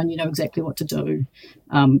on your phone, you know exactly what to do,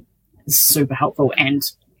 is super helpful and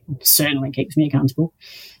certainly keeps me accountable.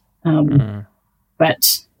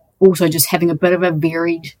 But also just having a bit of a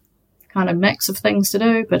varied kind of mix of things to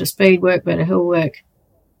do, bit of speed work, bit of hill work,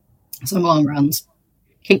 some long runs,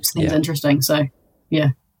 keeps things interesting. So yeah,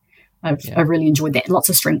 I've really enjoyed that. Lots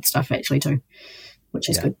of strength stuff actually too, which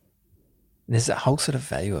is good. There's a whole sort of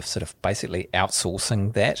value of sort of basically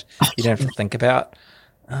outsourcing that. You don't have to think about,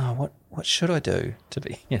 what should I do to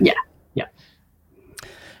be? Yeah.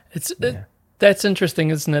 That's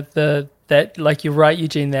interesting, isn't it? That like you're right,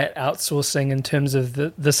 Eugene. That outsourcing in terms of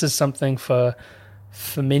this is something for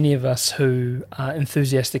many of us who are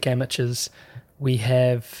enthusiastic amateurs. We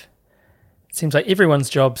have. It seems like everyone's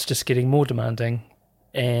job's just getting more demanding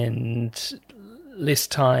and less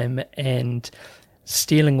time, and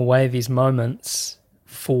stealing away these moments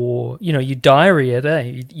for you diary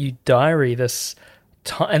it. You diary this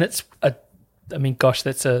time, and it's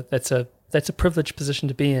that's a privileged position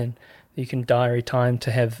to be in. You can diary time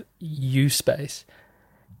to have you space.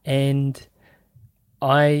 And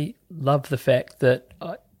I love the fact that,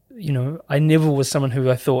 I never was someone who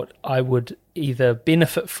I thought I would either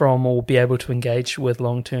benefit from or be able to engage with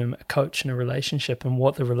long-term a coach in a relationship. And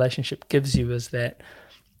what the relationship gives you is that,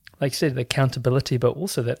 like you said, the accountability, but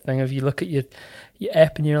also that thing of you look at your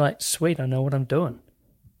app and you're like, sweet, I know what I'm doing.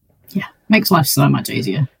 Yeah, makes life so much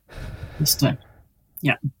easier. Just to,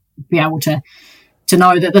 be able to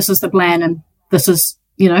know that this is the plan and this is,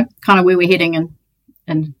 kind of where we're heading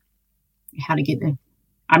and how to get there.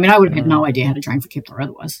 I mean, I would have had no idea how to train for Kepler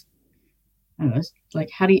otherwise. Anyways, like,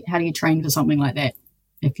 how do you train for something like that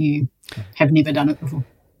if you have never done it before?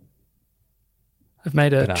 I've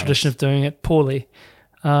made a tradition of doing it poorly.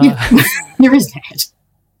 There is that.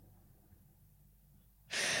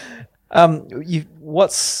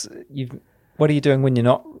 What are you doing when you're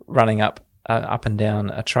not running up and down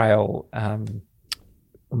a trail?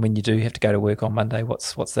 When you do have to go to work on Monday,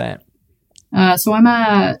 what's that? So I'm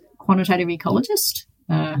a quantitative ecologist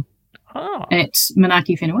at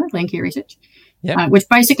Manaki Whenua, Land Care Research, which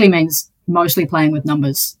basically means mostly playing with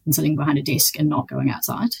numbers and sitting behind a desk and not going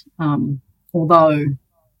outside. Although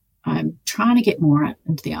I'm trying to get more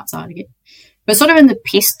into the outside again. But sort of in the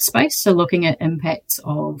pest space, so looking at impacts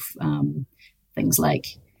of things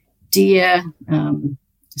like deer, some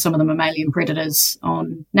of the mammalian predators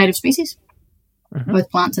on native species, both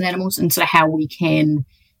plants and animals, and sort of how we can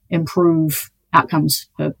improve outcomes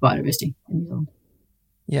for biodiversity in New Zealand.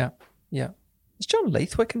 Yeah. Is John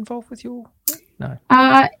Leithwick involved with your work? No.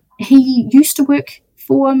 He used to work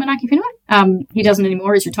for Manaki Whenua. He doesn't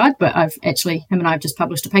anymore, he's retired, but him and I have just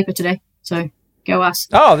published a paper today, so go us.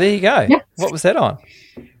 Oh, there you go. Yeah. What was that on?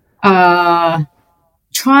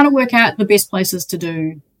 Trying to work out the best places to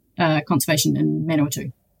do conservation in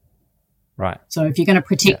Manawatu. Right. So if you're going to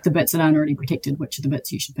protect the bits that aren't already protected, which are the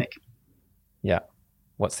bits you should pick? Yeah.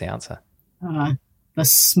 What's the answer? The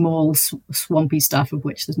small, swampy stuff of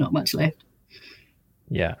which there's not much left.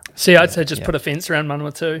 Yeah. See, I'd say just put a fence around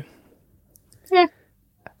Manawatu. Yeah.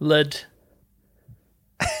 Lid.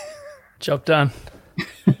 Job done.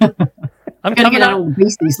 I'm going to get out all the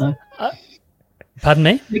beasties, though. Pardon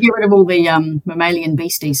me? We get rid of all the mammalian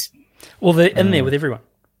beasties. Well, they're in there with everyone.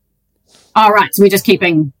 Oh, right. So we're just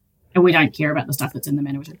keeping... And we don't care about the stuff that's in the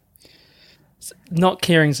Manawatu. Not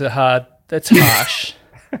caring's hard. That's harsh.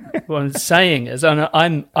 What I'm saying is,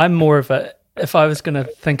 I'm more of a... If I was going to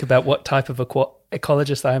think about what type of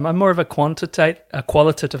ecologist I am. I'm more of a qualitative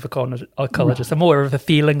ecologist. I'm more of a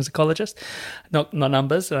feelings ecologist, not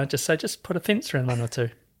numbers. And I just say, just put a fence around one or two,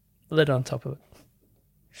 lid on top of it.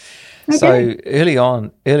 Okay. So early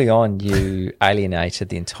on, you alienated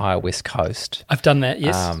the entire West Coast. I've done that,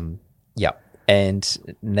 yes. Yeah,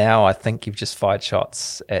 and now I think you've just fired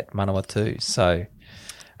shots at Manawatu. So,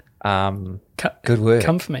 good work.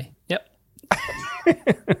 Come for me. Yep.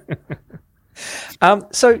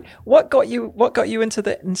 So what got you into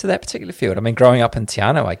that particular field? I mean, growing up in Te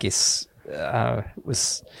Anau, I guess,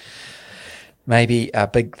 was maybe a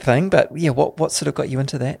big thing, but yeah, what sort of got you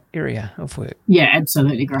into that area of work? Yeah,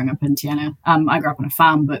 absolutely. Growing up in Te Anau, I grew up on a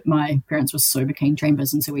farm, but my parents were super keen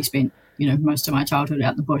trampers, and so we spent, most of my childhood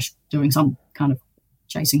out in the bush doing some kind of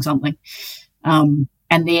chasing something. And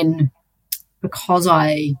then because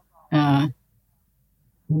Mum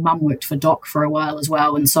worked for Doc for a while as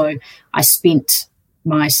well, and so I spent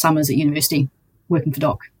my summers at university working for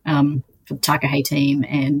Doc, for the Takahe team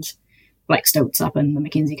and black stilts up in the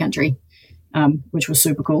Mackenzie country, which was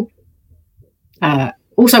super cool.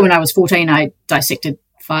 Also, when I was 14, I dissected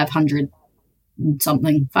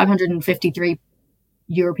 553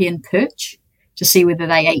 European perch to see whether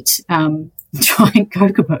they ate giant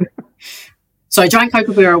kokopo. So giant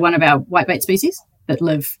kokopo are one of our whitebait species that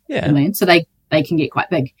live inland, so they can get quite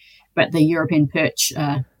big. But the European perch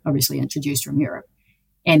are obviously introduced from Europe,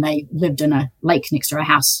 and they lived in a lake next to our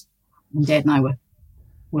house. And Dad and I were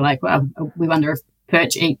like, well, we wonder if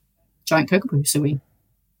perch eat giant kokopo, so we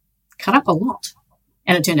cut up a lot,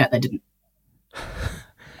 and it turned out they didn't.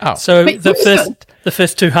 Oh, so but the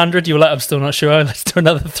first 200, you were like, I'm still not sure. Let's do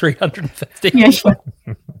another 350. Yeah,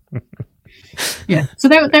 yeah. So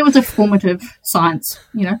that was a formative science,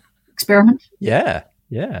 experiment. Yeah.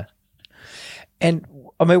 And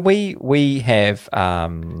I mean, we have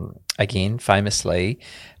again famously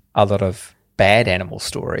a lot of bad animal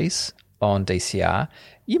stories on DCR.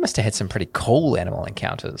 You must have had some pretty cool animal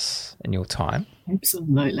encounters in your time.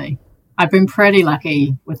 Absolutely. I've been pretty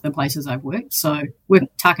lucky with the places I've worked. So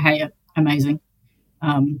Takahe, amazing.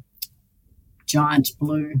 Giant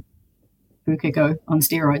blue pukeko on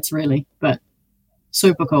steroids, really, but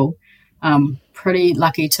super cool. Pretty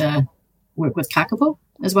lucky to work with kakapo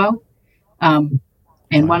as well. And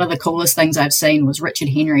one of the coolest things I've seen was Richard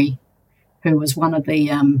Henry, who was one of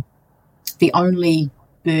the only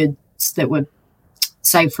birds that were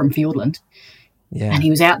saved from Fiordland. Yeah. And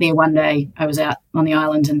he was out there one day. I was out on the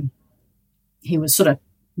island, and he was sort of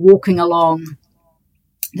walking along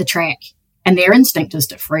the track, and their instinct is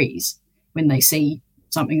to freeze when they see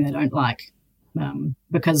something they don't like,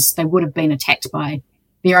 because they would have been attacked by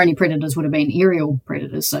their only predators would have been aerial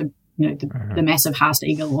predators. So, the massive Haast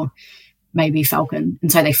eagle or maybe falcon.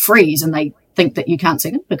 And so they freeze and they think that you can't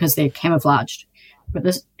see them because they're camouflaged. But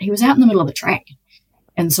he was out in the middle of the track,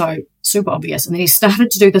 and so super obvious. And then he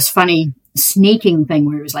started to do this funny sneaking thing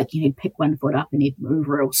where he was like, you'd pick one foot up and he'd move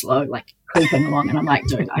real slow, like creeping along. And I'm like,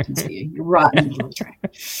 dude, I can see you. You're right in the middle of the track.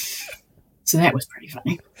 So that was pretty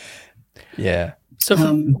funny. Yeah. So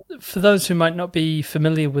for those who might not be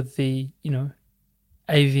familiar with the,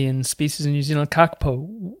 avian species in New Zealand,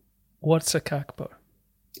 kakapo, what's a kakapo?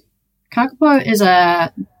 Kakapo is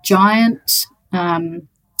a giant flightless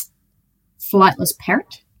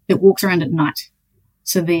parrot that walks around at night.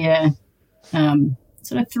 So they're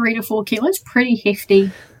sort of 3 to 4 kilos, pretty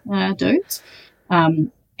hefty dudes.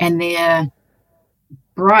 And they're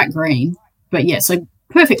bright green, but so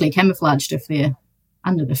perfectly camouflaged if they're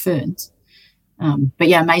under the ferns.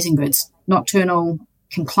 But amazing birds. Nocturnal,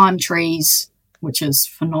 can climb trees, which is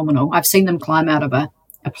phenomenal. I've seen them climb out of a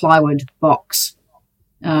plywood box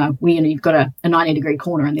where you've got a 90-degree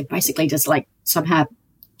corner, and they've basically just like somehow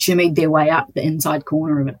jimmied their way up the inside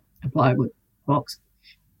corner of a plywood box.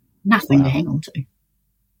 Nothing to hang on to.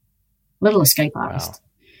 Little escape artist. Wow.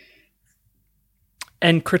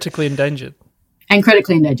 And critically endangered. And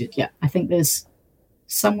critically endangered, yeah. I think there's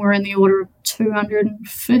somewhere in the order of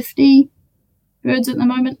 250 birds at the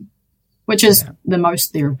moment, which is the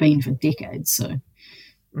most there have been for decades. So,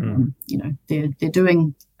 they're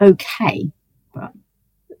doing okay. But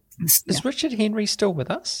Is Richard Henry still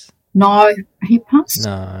with us? No, he passed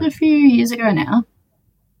a few years ago now.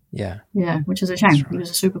 Yeah. Yeah, which is a shame. Right. He was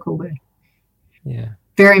a super cool bird. Yeah.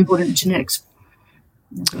 Very important genetics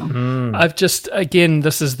as well. I've just, again,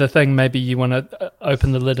 this is the thing, maybe you want to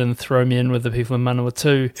open the lid and throw me in with the people in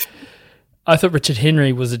Manawatu. I thought Richard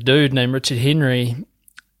Henry was a dude named Richard Henry.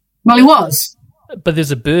 Well, he was. But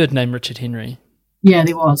there's a bird named Richard Henry. Yeah,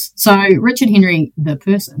 there was. So Richard Henry, the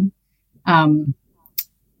person, was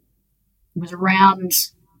around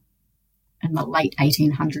in the late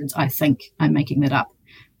 1800s, I think. I'm making that up.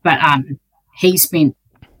 But he spent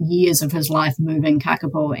years of his life moving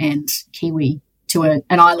kakapo and kiwi to an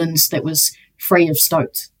island that was free of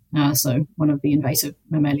stoats, so one of the invasive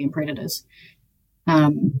mammalian predators. I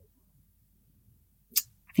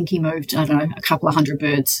think he moved, I don't know, a couple of hundred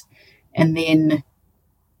birds, and then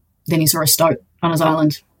he saw a stoat on his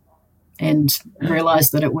island and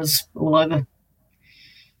realised that it was all over,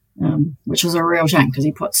 which was a real shame because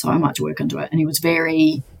he put so much work into it, and he was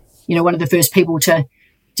very, one of the first people to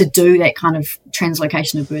do that kind of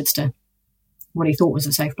translocation of birds to what he thought was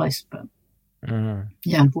a safe place. But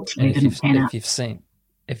yeah, unfortunately, it didn't pan out.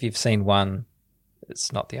 If you've seen one,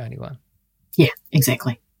 it's not the only one. Yeah,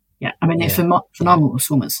 exactly. Yeah, I mean, they're phenomenal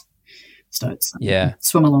swimmers. Stoats. Yeah.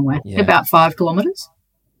 Swim a long way. Yeah. About 5 kilometres,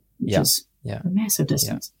 which is a massive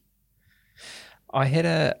distance.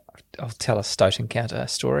 Yeah. I'll tell a stoat encounter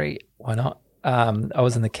story. Why not? I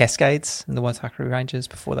was in the Cascades in the Waitakere Ranges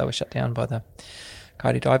before they were shut down by the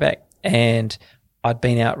coyote dieback, and I'd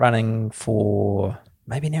been out running for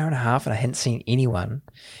maybe an hour and a half and I hadn't seen anyone,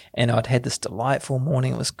 and I'd had this delightful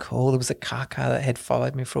morning. It was cool. There was a kaka that had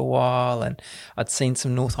followed me for a while, and I'd seen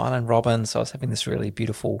some North Island robins, so I was having this really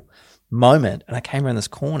beautiful moment, and I came around this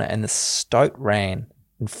corner and the stoat ran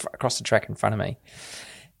across the track in front of me,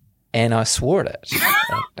 and I swore at it.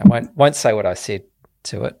 I won't say what I said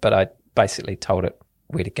to it, but I basically told it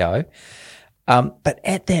where to go. But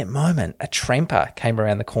at that moment, a tramper came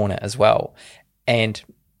around the corner as well, and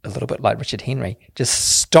a little bit like Richard Henry,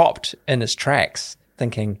 just stopped in his tracks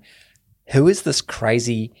thinking, who is this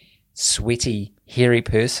crazy, sweaty, hairy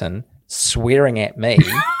person swearing at me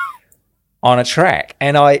on a track?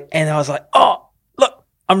 And I was like, oh, look,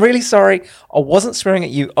 I'm really sorry. I wasn't swearing at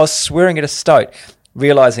you. I was swearing at a stoat,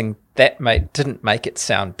 realizing that didn't make it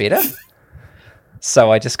sound better.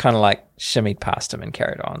 So I just kind of like shimmied past him and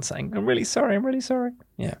carried on saying, I'm really sorry.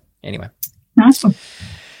 Yeah. Anyway. Nice one.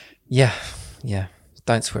 Yeah.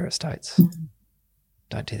 Don't swear at stoats.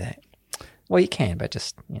 Don't do that. Well, you can, but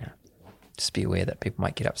just be aware that people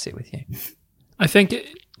might get upset with you. I think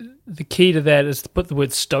the key to that is to put the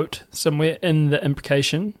word stoat somewhere in the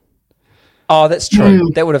imprecation. Oh, that's true.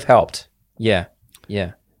 That would have helped. Yeah.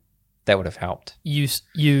 That would have helped. You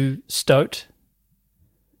stoat.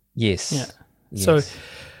 Yes. Yeah. Yes. So,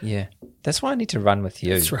 yeah, that's why I need to run with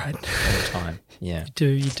you. That's right. All the time. Yeah.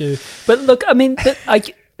 You do. But look, I mean,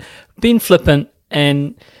 being flippant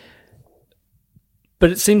but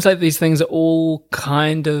it seems like these things are all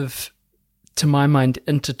kind of, to my mind,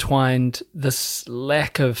 intertwined. This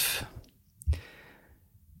lack of,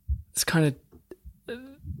 it's kind of,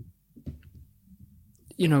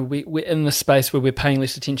 we're in the space where we're paying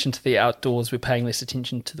less attention to the outdoors, we're paying less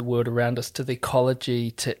attention to the world around us, to the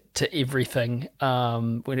ecology, to everything.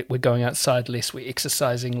 We're going outside less, we're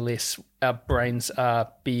exercising less, our brains are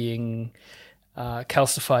being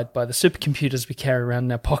calcified by the supercomputers we carry around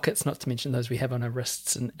in our pockets, not to mention those we have on our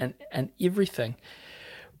wrists and everything.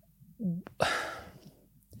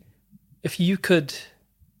 If you could,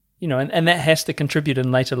 and that has to contribute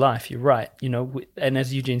in later life, you're right, and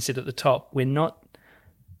as Eugene said at the top, we're not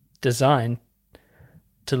designed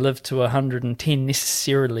to live to 110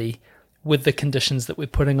 necessarily with the conditions that we're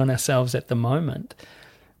putting on ourselves at the moment.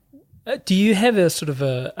 Do you have a sort of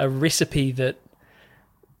a recipe that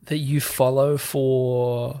you follow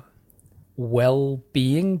for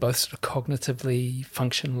well-being, both sort of cognitively,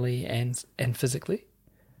 functionally, and physically?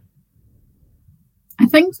 I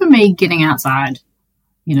think for me, getting outside,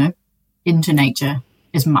 into nature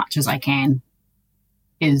as much as I can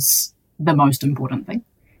is the most important thing.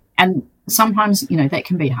 And sometimes, that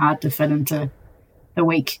can be hard to fit into the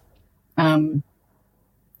week, even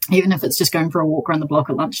if it's just going for a walk around the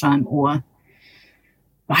block at lunchtime or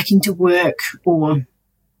biking to work or,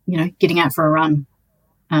 getting out for a run.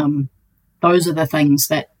 Those are the things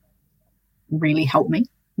that really help me,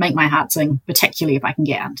 make my heart sing, particularly if I can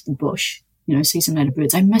get out into the bush, see some native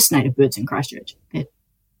birds. I miss native birds in Christchurch. We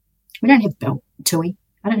don't have tui.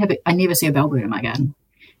 I never see a bellbird in my garden.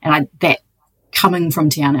 And that coming from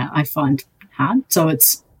Te Anau, I find hard. So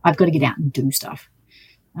I've got to get out and do stuff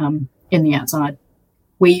in the outside.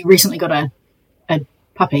 We recently got a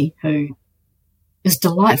puppy who is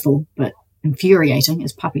delightful, but infuriating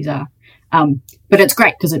as puppies are. But it's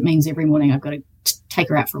great because it means every morning I've got to take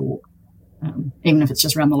her out for a walk, even if it's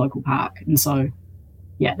just around the local park. And so,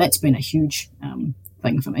 yeah, that's been a huge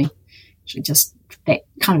thing for me. Actually, just that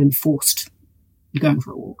kind of enforced going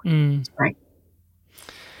for a walk. It's great.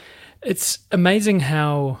 It's amazing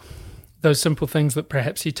how those simple things that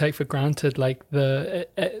perhaps you take for granted, like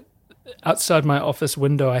outside my office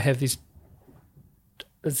window, I have these.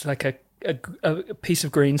 It's like a piece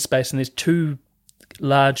of green space, and there's two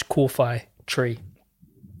large kawhai tree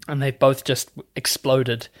and they both just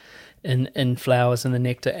exploded in flowers and the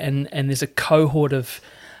nectar. And there's a cohort of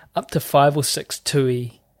up to 5 or 6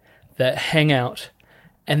 tui that hang out,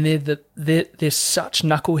 and they're such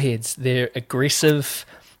knuckleheads. They're aggressive.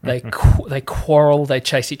 They quarrel. They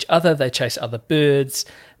chase each other. They chase other birds.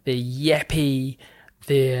 They're yappy.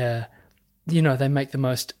 They make the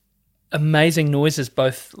most amazing noises,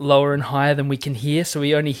 both lower and higher than we can hear. So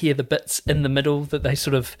we only hear the bits in the middle that they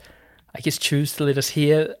sort of, I guess, choose to let us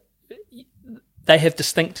hear. They have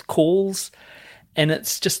distinct calls, and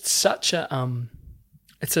it's just such a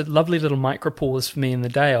it's a lovely little micropause for me in the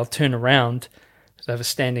day. I'll turn around because I have a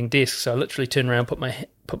standing desk, so I literally turn around, put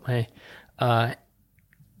my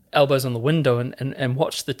elbows on the window, and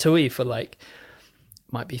watch the tui for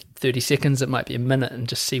might be 30 seconds, it might be a minute, and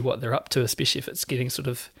just see what they're up to, especially if it's getting sort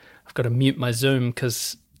of, I've got to mute my Zoom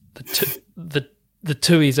because the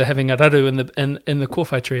tuis are having a raru in the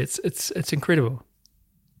kōwhai tree. It's incredible.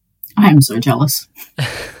 I am so jealous.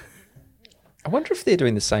 I wonder if they're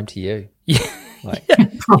doing the same to you. Yeah.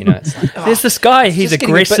 It's like, there's this guy, he's just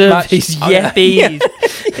getting a bit aggressive, much. he's yappy.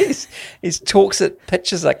 He talks at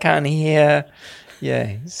pitches I can't hear. Yeah,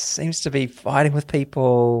 he seems to be fighting with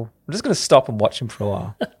people. I'm just going to stop and watch him for a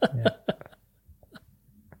while. Yeah.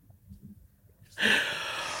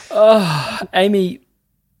 Oh, Amy,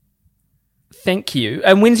 thank you.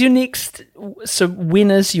 And when is your next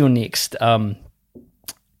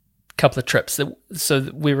couple of trips? So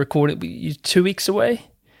we're recording, you 2 weeks away?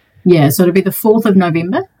 Yeah, so it'll be the 4th of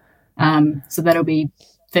November. So that'll be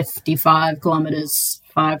 55 kilometres,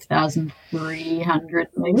 5,300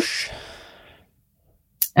 metres.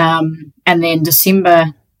 And then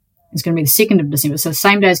December is going to be the 2nd of December. So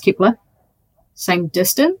same day as Kepler, same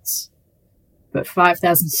distance, but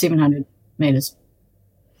 5,700 metres.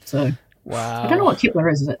 So wow. I don't know what Kepler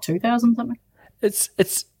is. Is it 2,000 something? It's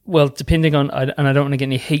well, depending on, and I don't want to get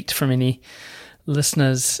any heat from any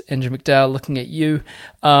listeners, Andrew McDowell, looking at you.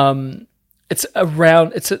 It's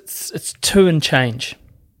around, it's 2 and change.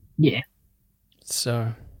 Yeah.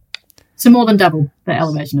 So more than double the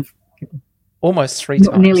elevation of Kepler. Almost 3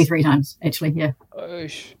 times. Nearly 3 times, actually, yeah.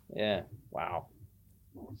 Oosh. Yeah, wow.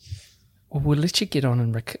 Well, we'll let you get on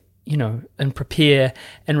and prepare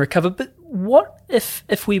and recover. But what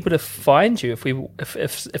if we were to find you,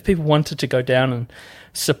 if people wanted to go down and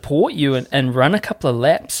support you and run a couple of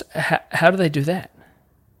laps, how do they do that?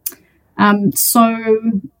 So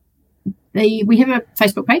we have a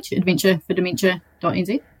Facebook page,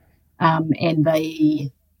 adventurefordementia.nz, and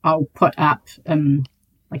I'll put up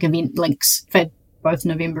event links for both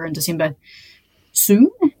November and December soon.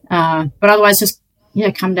 But otherwise, just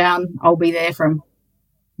come down. I'll be there from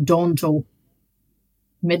dawn till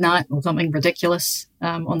midnight or something ridiculous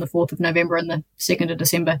on the 4th of November and the 2nd of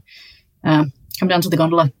December. Come down to the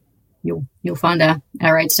gondola. You'll find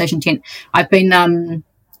our aid station tent. I've been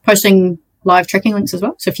posting live trekking links as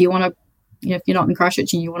well. So if you want to, if you're not in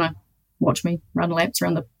Christchurch and you want to watch me run laps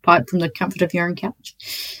around the pipe from the comfort of your own couch,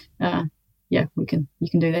 you can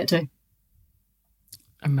do that too.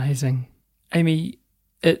 Amazing. Amy,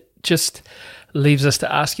 it just leaves us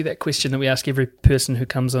to ask you that question that we ask every person who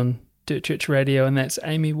comes on Dirt Church Radio, and that's,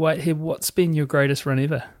 Amy Whitehead, what's been your greatest run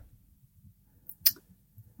ever?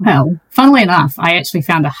 Well, funnily enough, I actually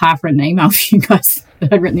found a half-written email for you guys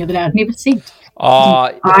that I'd written the other day. I'd never sent. Oh,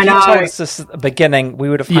 if you told us this at the beginning, we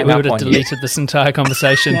would have hung up on you. We would have deleted this entire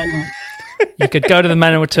conversation. You could go to the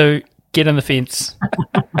Manawatu, get on the fence.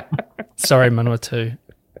 Sorry, Manawatu.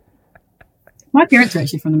 My parents are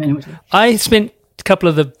actually from the Manawatu. I spent a couple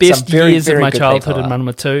of the best very, years of very my good childhood people in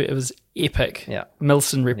Manawatu. It was epic. Yeah.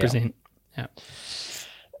 Milson represent. Yeah.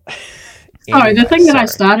 Anyway, the thing that I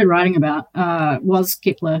started writing about was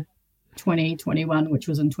Kepler 2021, which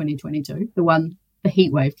was in 2022. The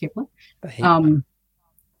heat wave Kepler. As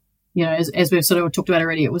we've sort of talked about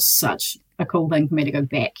already, it was such a cool thing for me to go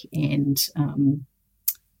back and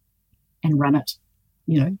run it.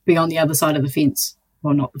 Be on the other side of the fence.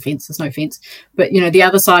 Well, not the fence, there's no fence, but, the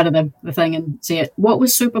other side of the thing and see it. What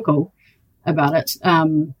was super cool about it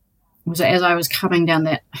was that as I was coming down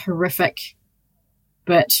that horrific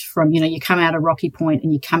bit from, you come out of Rocky Point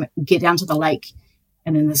and you get down to the lake,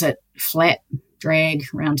 and then there's that flat drag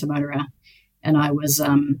round to Motorau. And I was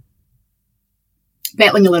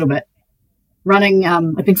battling a little bit, running.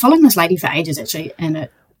 I've been following this lady for ages, actually, and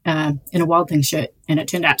in a Wild Thing shirt, and it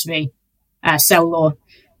turned out to be Sal Law,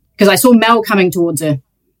 because I saw Mel coming towards her, and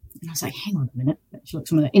I was like, hang on a minute, she looks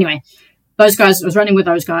familiar. Anyway, those guys, I was running with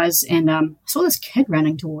those guys, and I saw this kid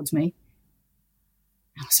running towards me.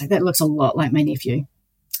 I was like, that looks a lot like my nephew,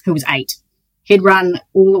 who was 8. He'd run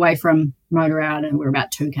all the way from Motorau, and we're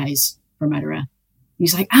about 2 Ks from Motorau.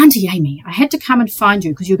 He's like, Auntie Amy, I had to come and find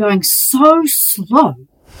you because you're going so slow.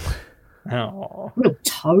 Oh. Little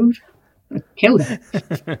toad. I killed it.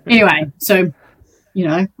 Anyway, so,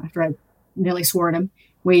 after I nearly swore at him,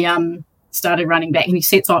 we started running back, and he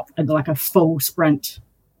sets off at like a full sprint.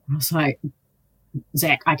 I was like,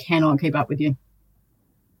 Zach, I cannot keep up with you.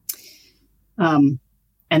 And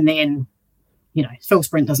then, full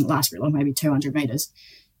sprint doesn't last very long, maybe 200 meters.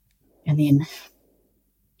 And then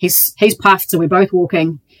he's puffed, so we're both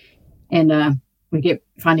walking, and we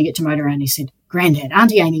finally get to Motorrun, and he said, Granddad,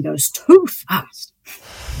 Auntie Amy goes too fast.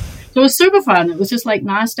 So it was super fun. It was just like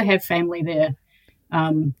nice to have family there.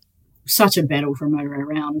 Such a battle for a motor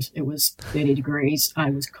around. It was 30 degrees. I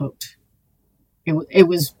was cooked. It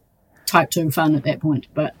was type 2 fun at that point,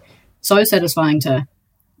 but so satisfying to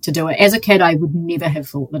do it. As a kid, I would never have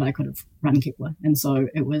thought that I could have run Kepler. And so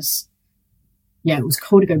it was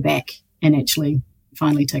cool to go back and actually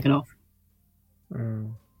finally take it off.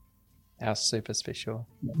 How super special.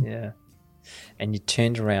 Yeah. And you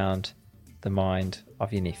turned around the mind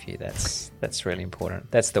of your nephew. That's really important.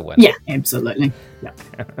 That's the win. Yeah, absolutely. Yeah.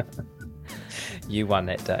 You won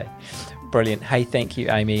that day. Brilliant. Hey, thank you,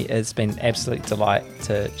 Amy. It's been an absolute delight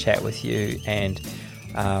to chat with you, and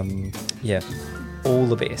all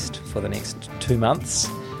the best for the next 2 months.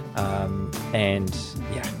 And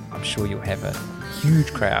I'm sure you'll have a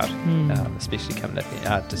huge crowd, especially coming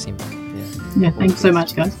at December. Yeah, thanks so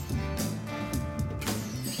much, guys.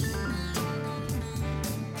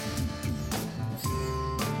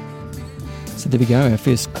 So there we go, our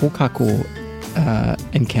first kōkako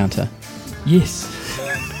encounter. Yes.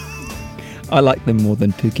 I like them more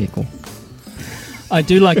than pūkeko. I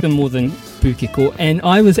do like them more than pūkeko, and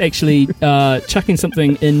I was actually chucking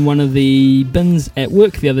something in one of the bins at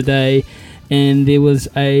work the other day, and there was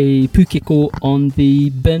a pūkeko on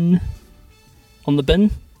the bin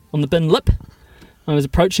lip. I was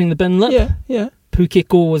approaching the bin lip. Yeah.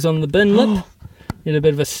 Pūkeko was on the bin lip. Had a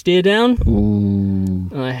bit of a stare down. Ooh.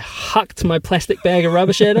 And I hucked my plastic bag of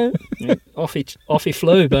rubbish at him. Off he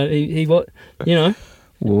flew, but he what,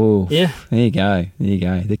 Whoa. Yeah. There you go.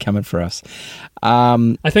 They're coming for us.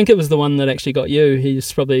 I think it was the one that actually got you.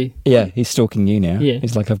 He's probably... Yeah, he's stalking you now. Yeah.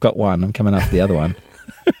 He's like, I've got one. I'm coming after the other one.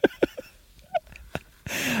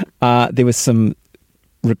 There was some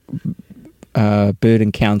bird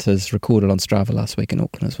encounters recorded on Strava last week in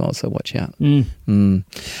Auckland as well, so watch out.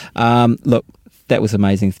 Look, that was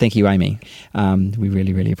amazing. Thank you, Amy. We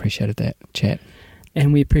really, really appreciated that chat.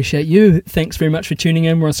 And we appreciate you. Thanks very much for tuning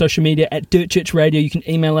in. We're on social media at Dirt Church Radio. You can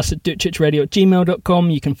email us at dirtchurchradio@gmail.com.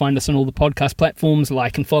 You can find us on all the podcast platforms,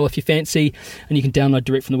 like and follow if you fancy, and you can download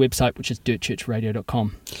direct from the website, which is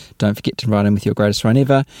dirtchurchradio.com. Don't forget to write in with your greatest run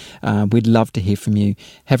ever. We'd love to hear from you.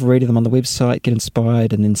 Have a read of them on the website, get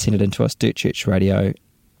inspired, and then send it in to us,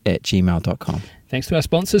 dirtchurchradio@gmail.com. Thanks to our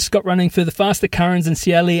sponsors, Scott Running for the Faster, Currans and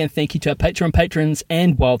Ciali, and thank you to our Patreon patrons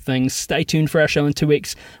and Wild Things. Stay tuned for our show in 2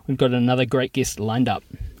 weeks. We've got another great guest lined up.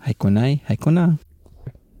 Hei kona.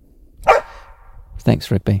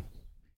 Thanks, Rigby.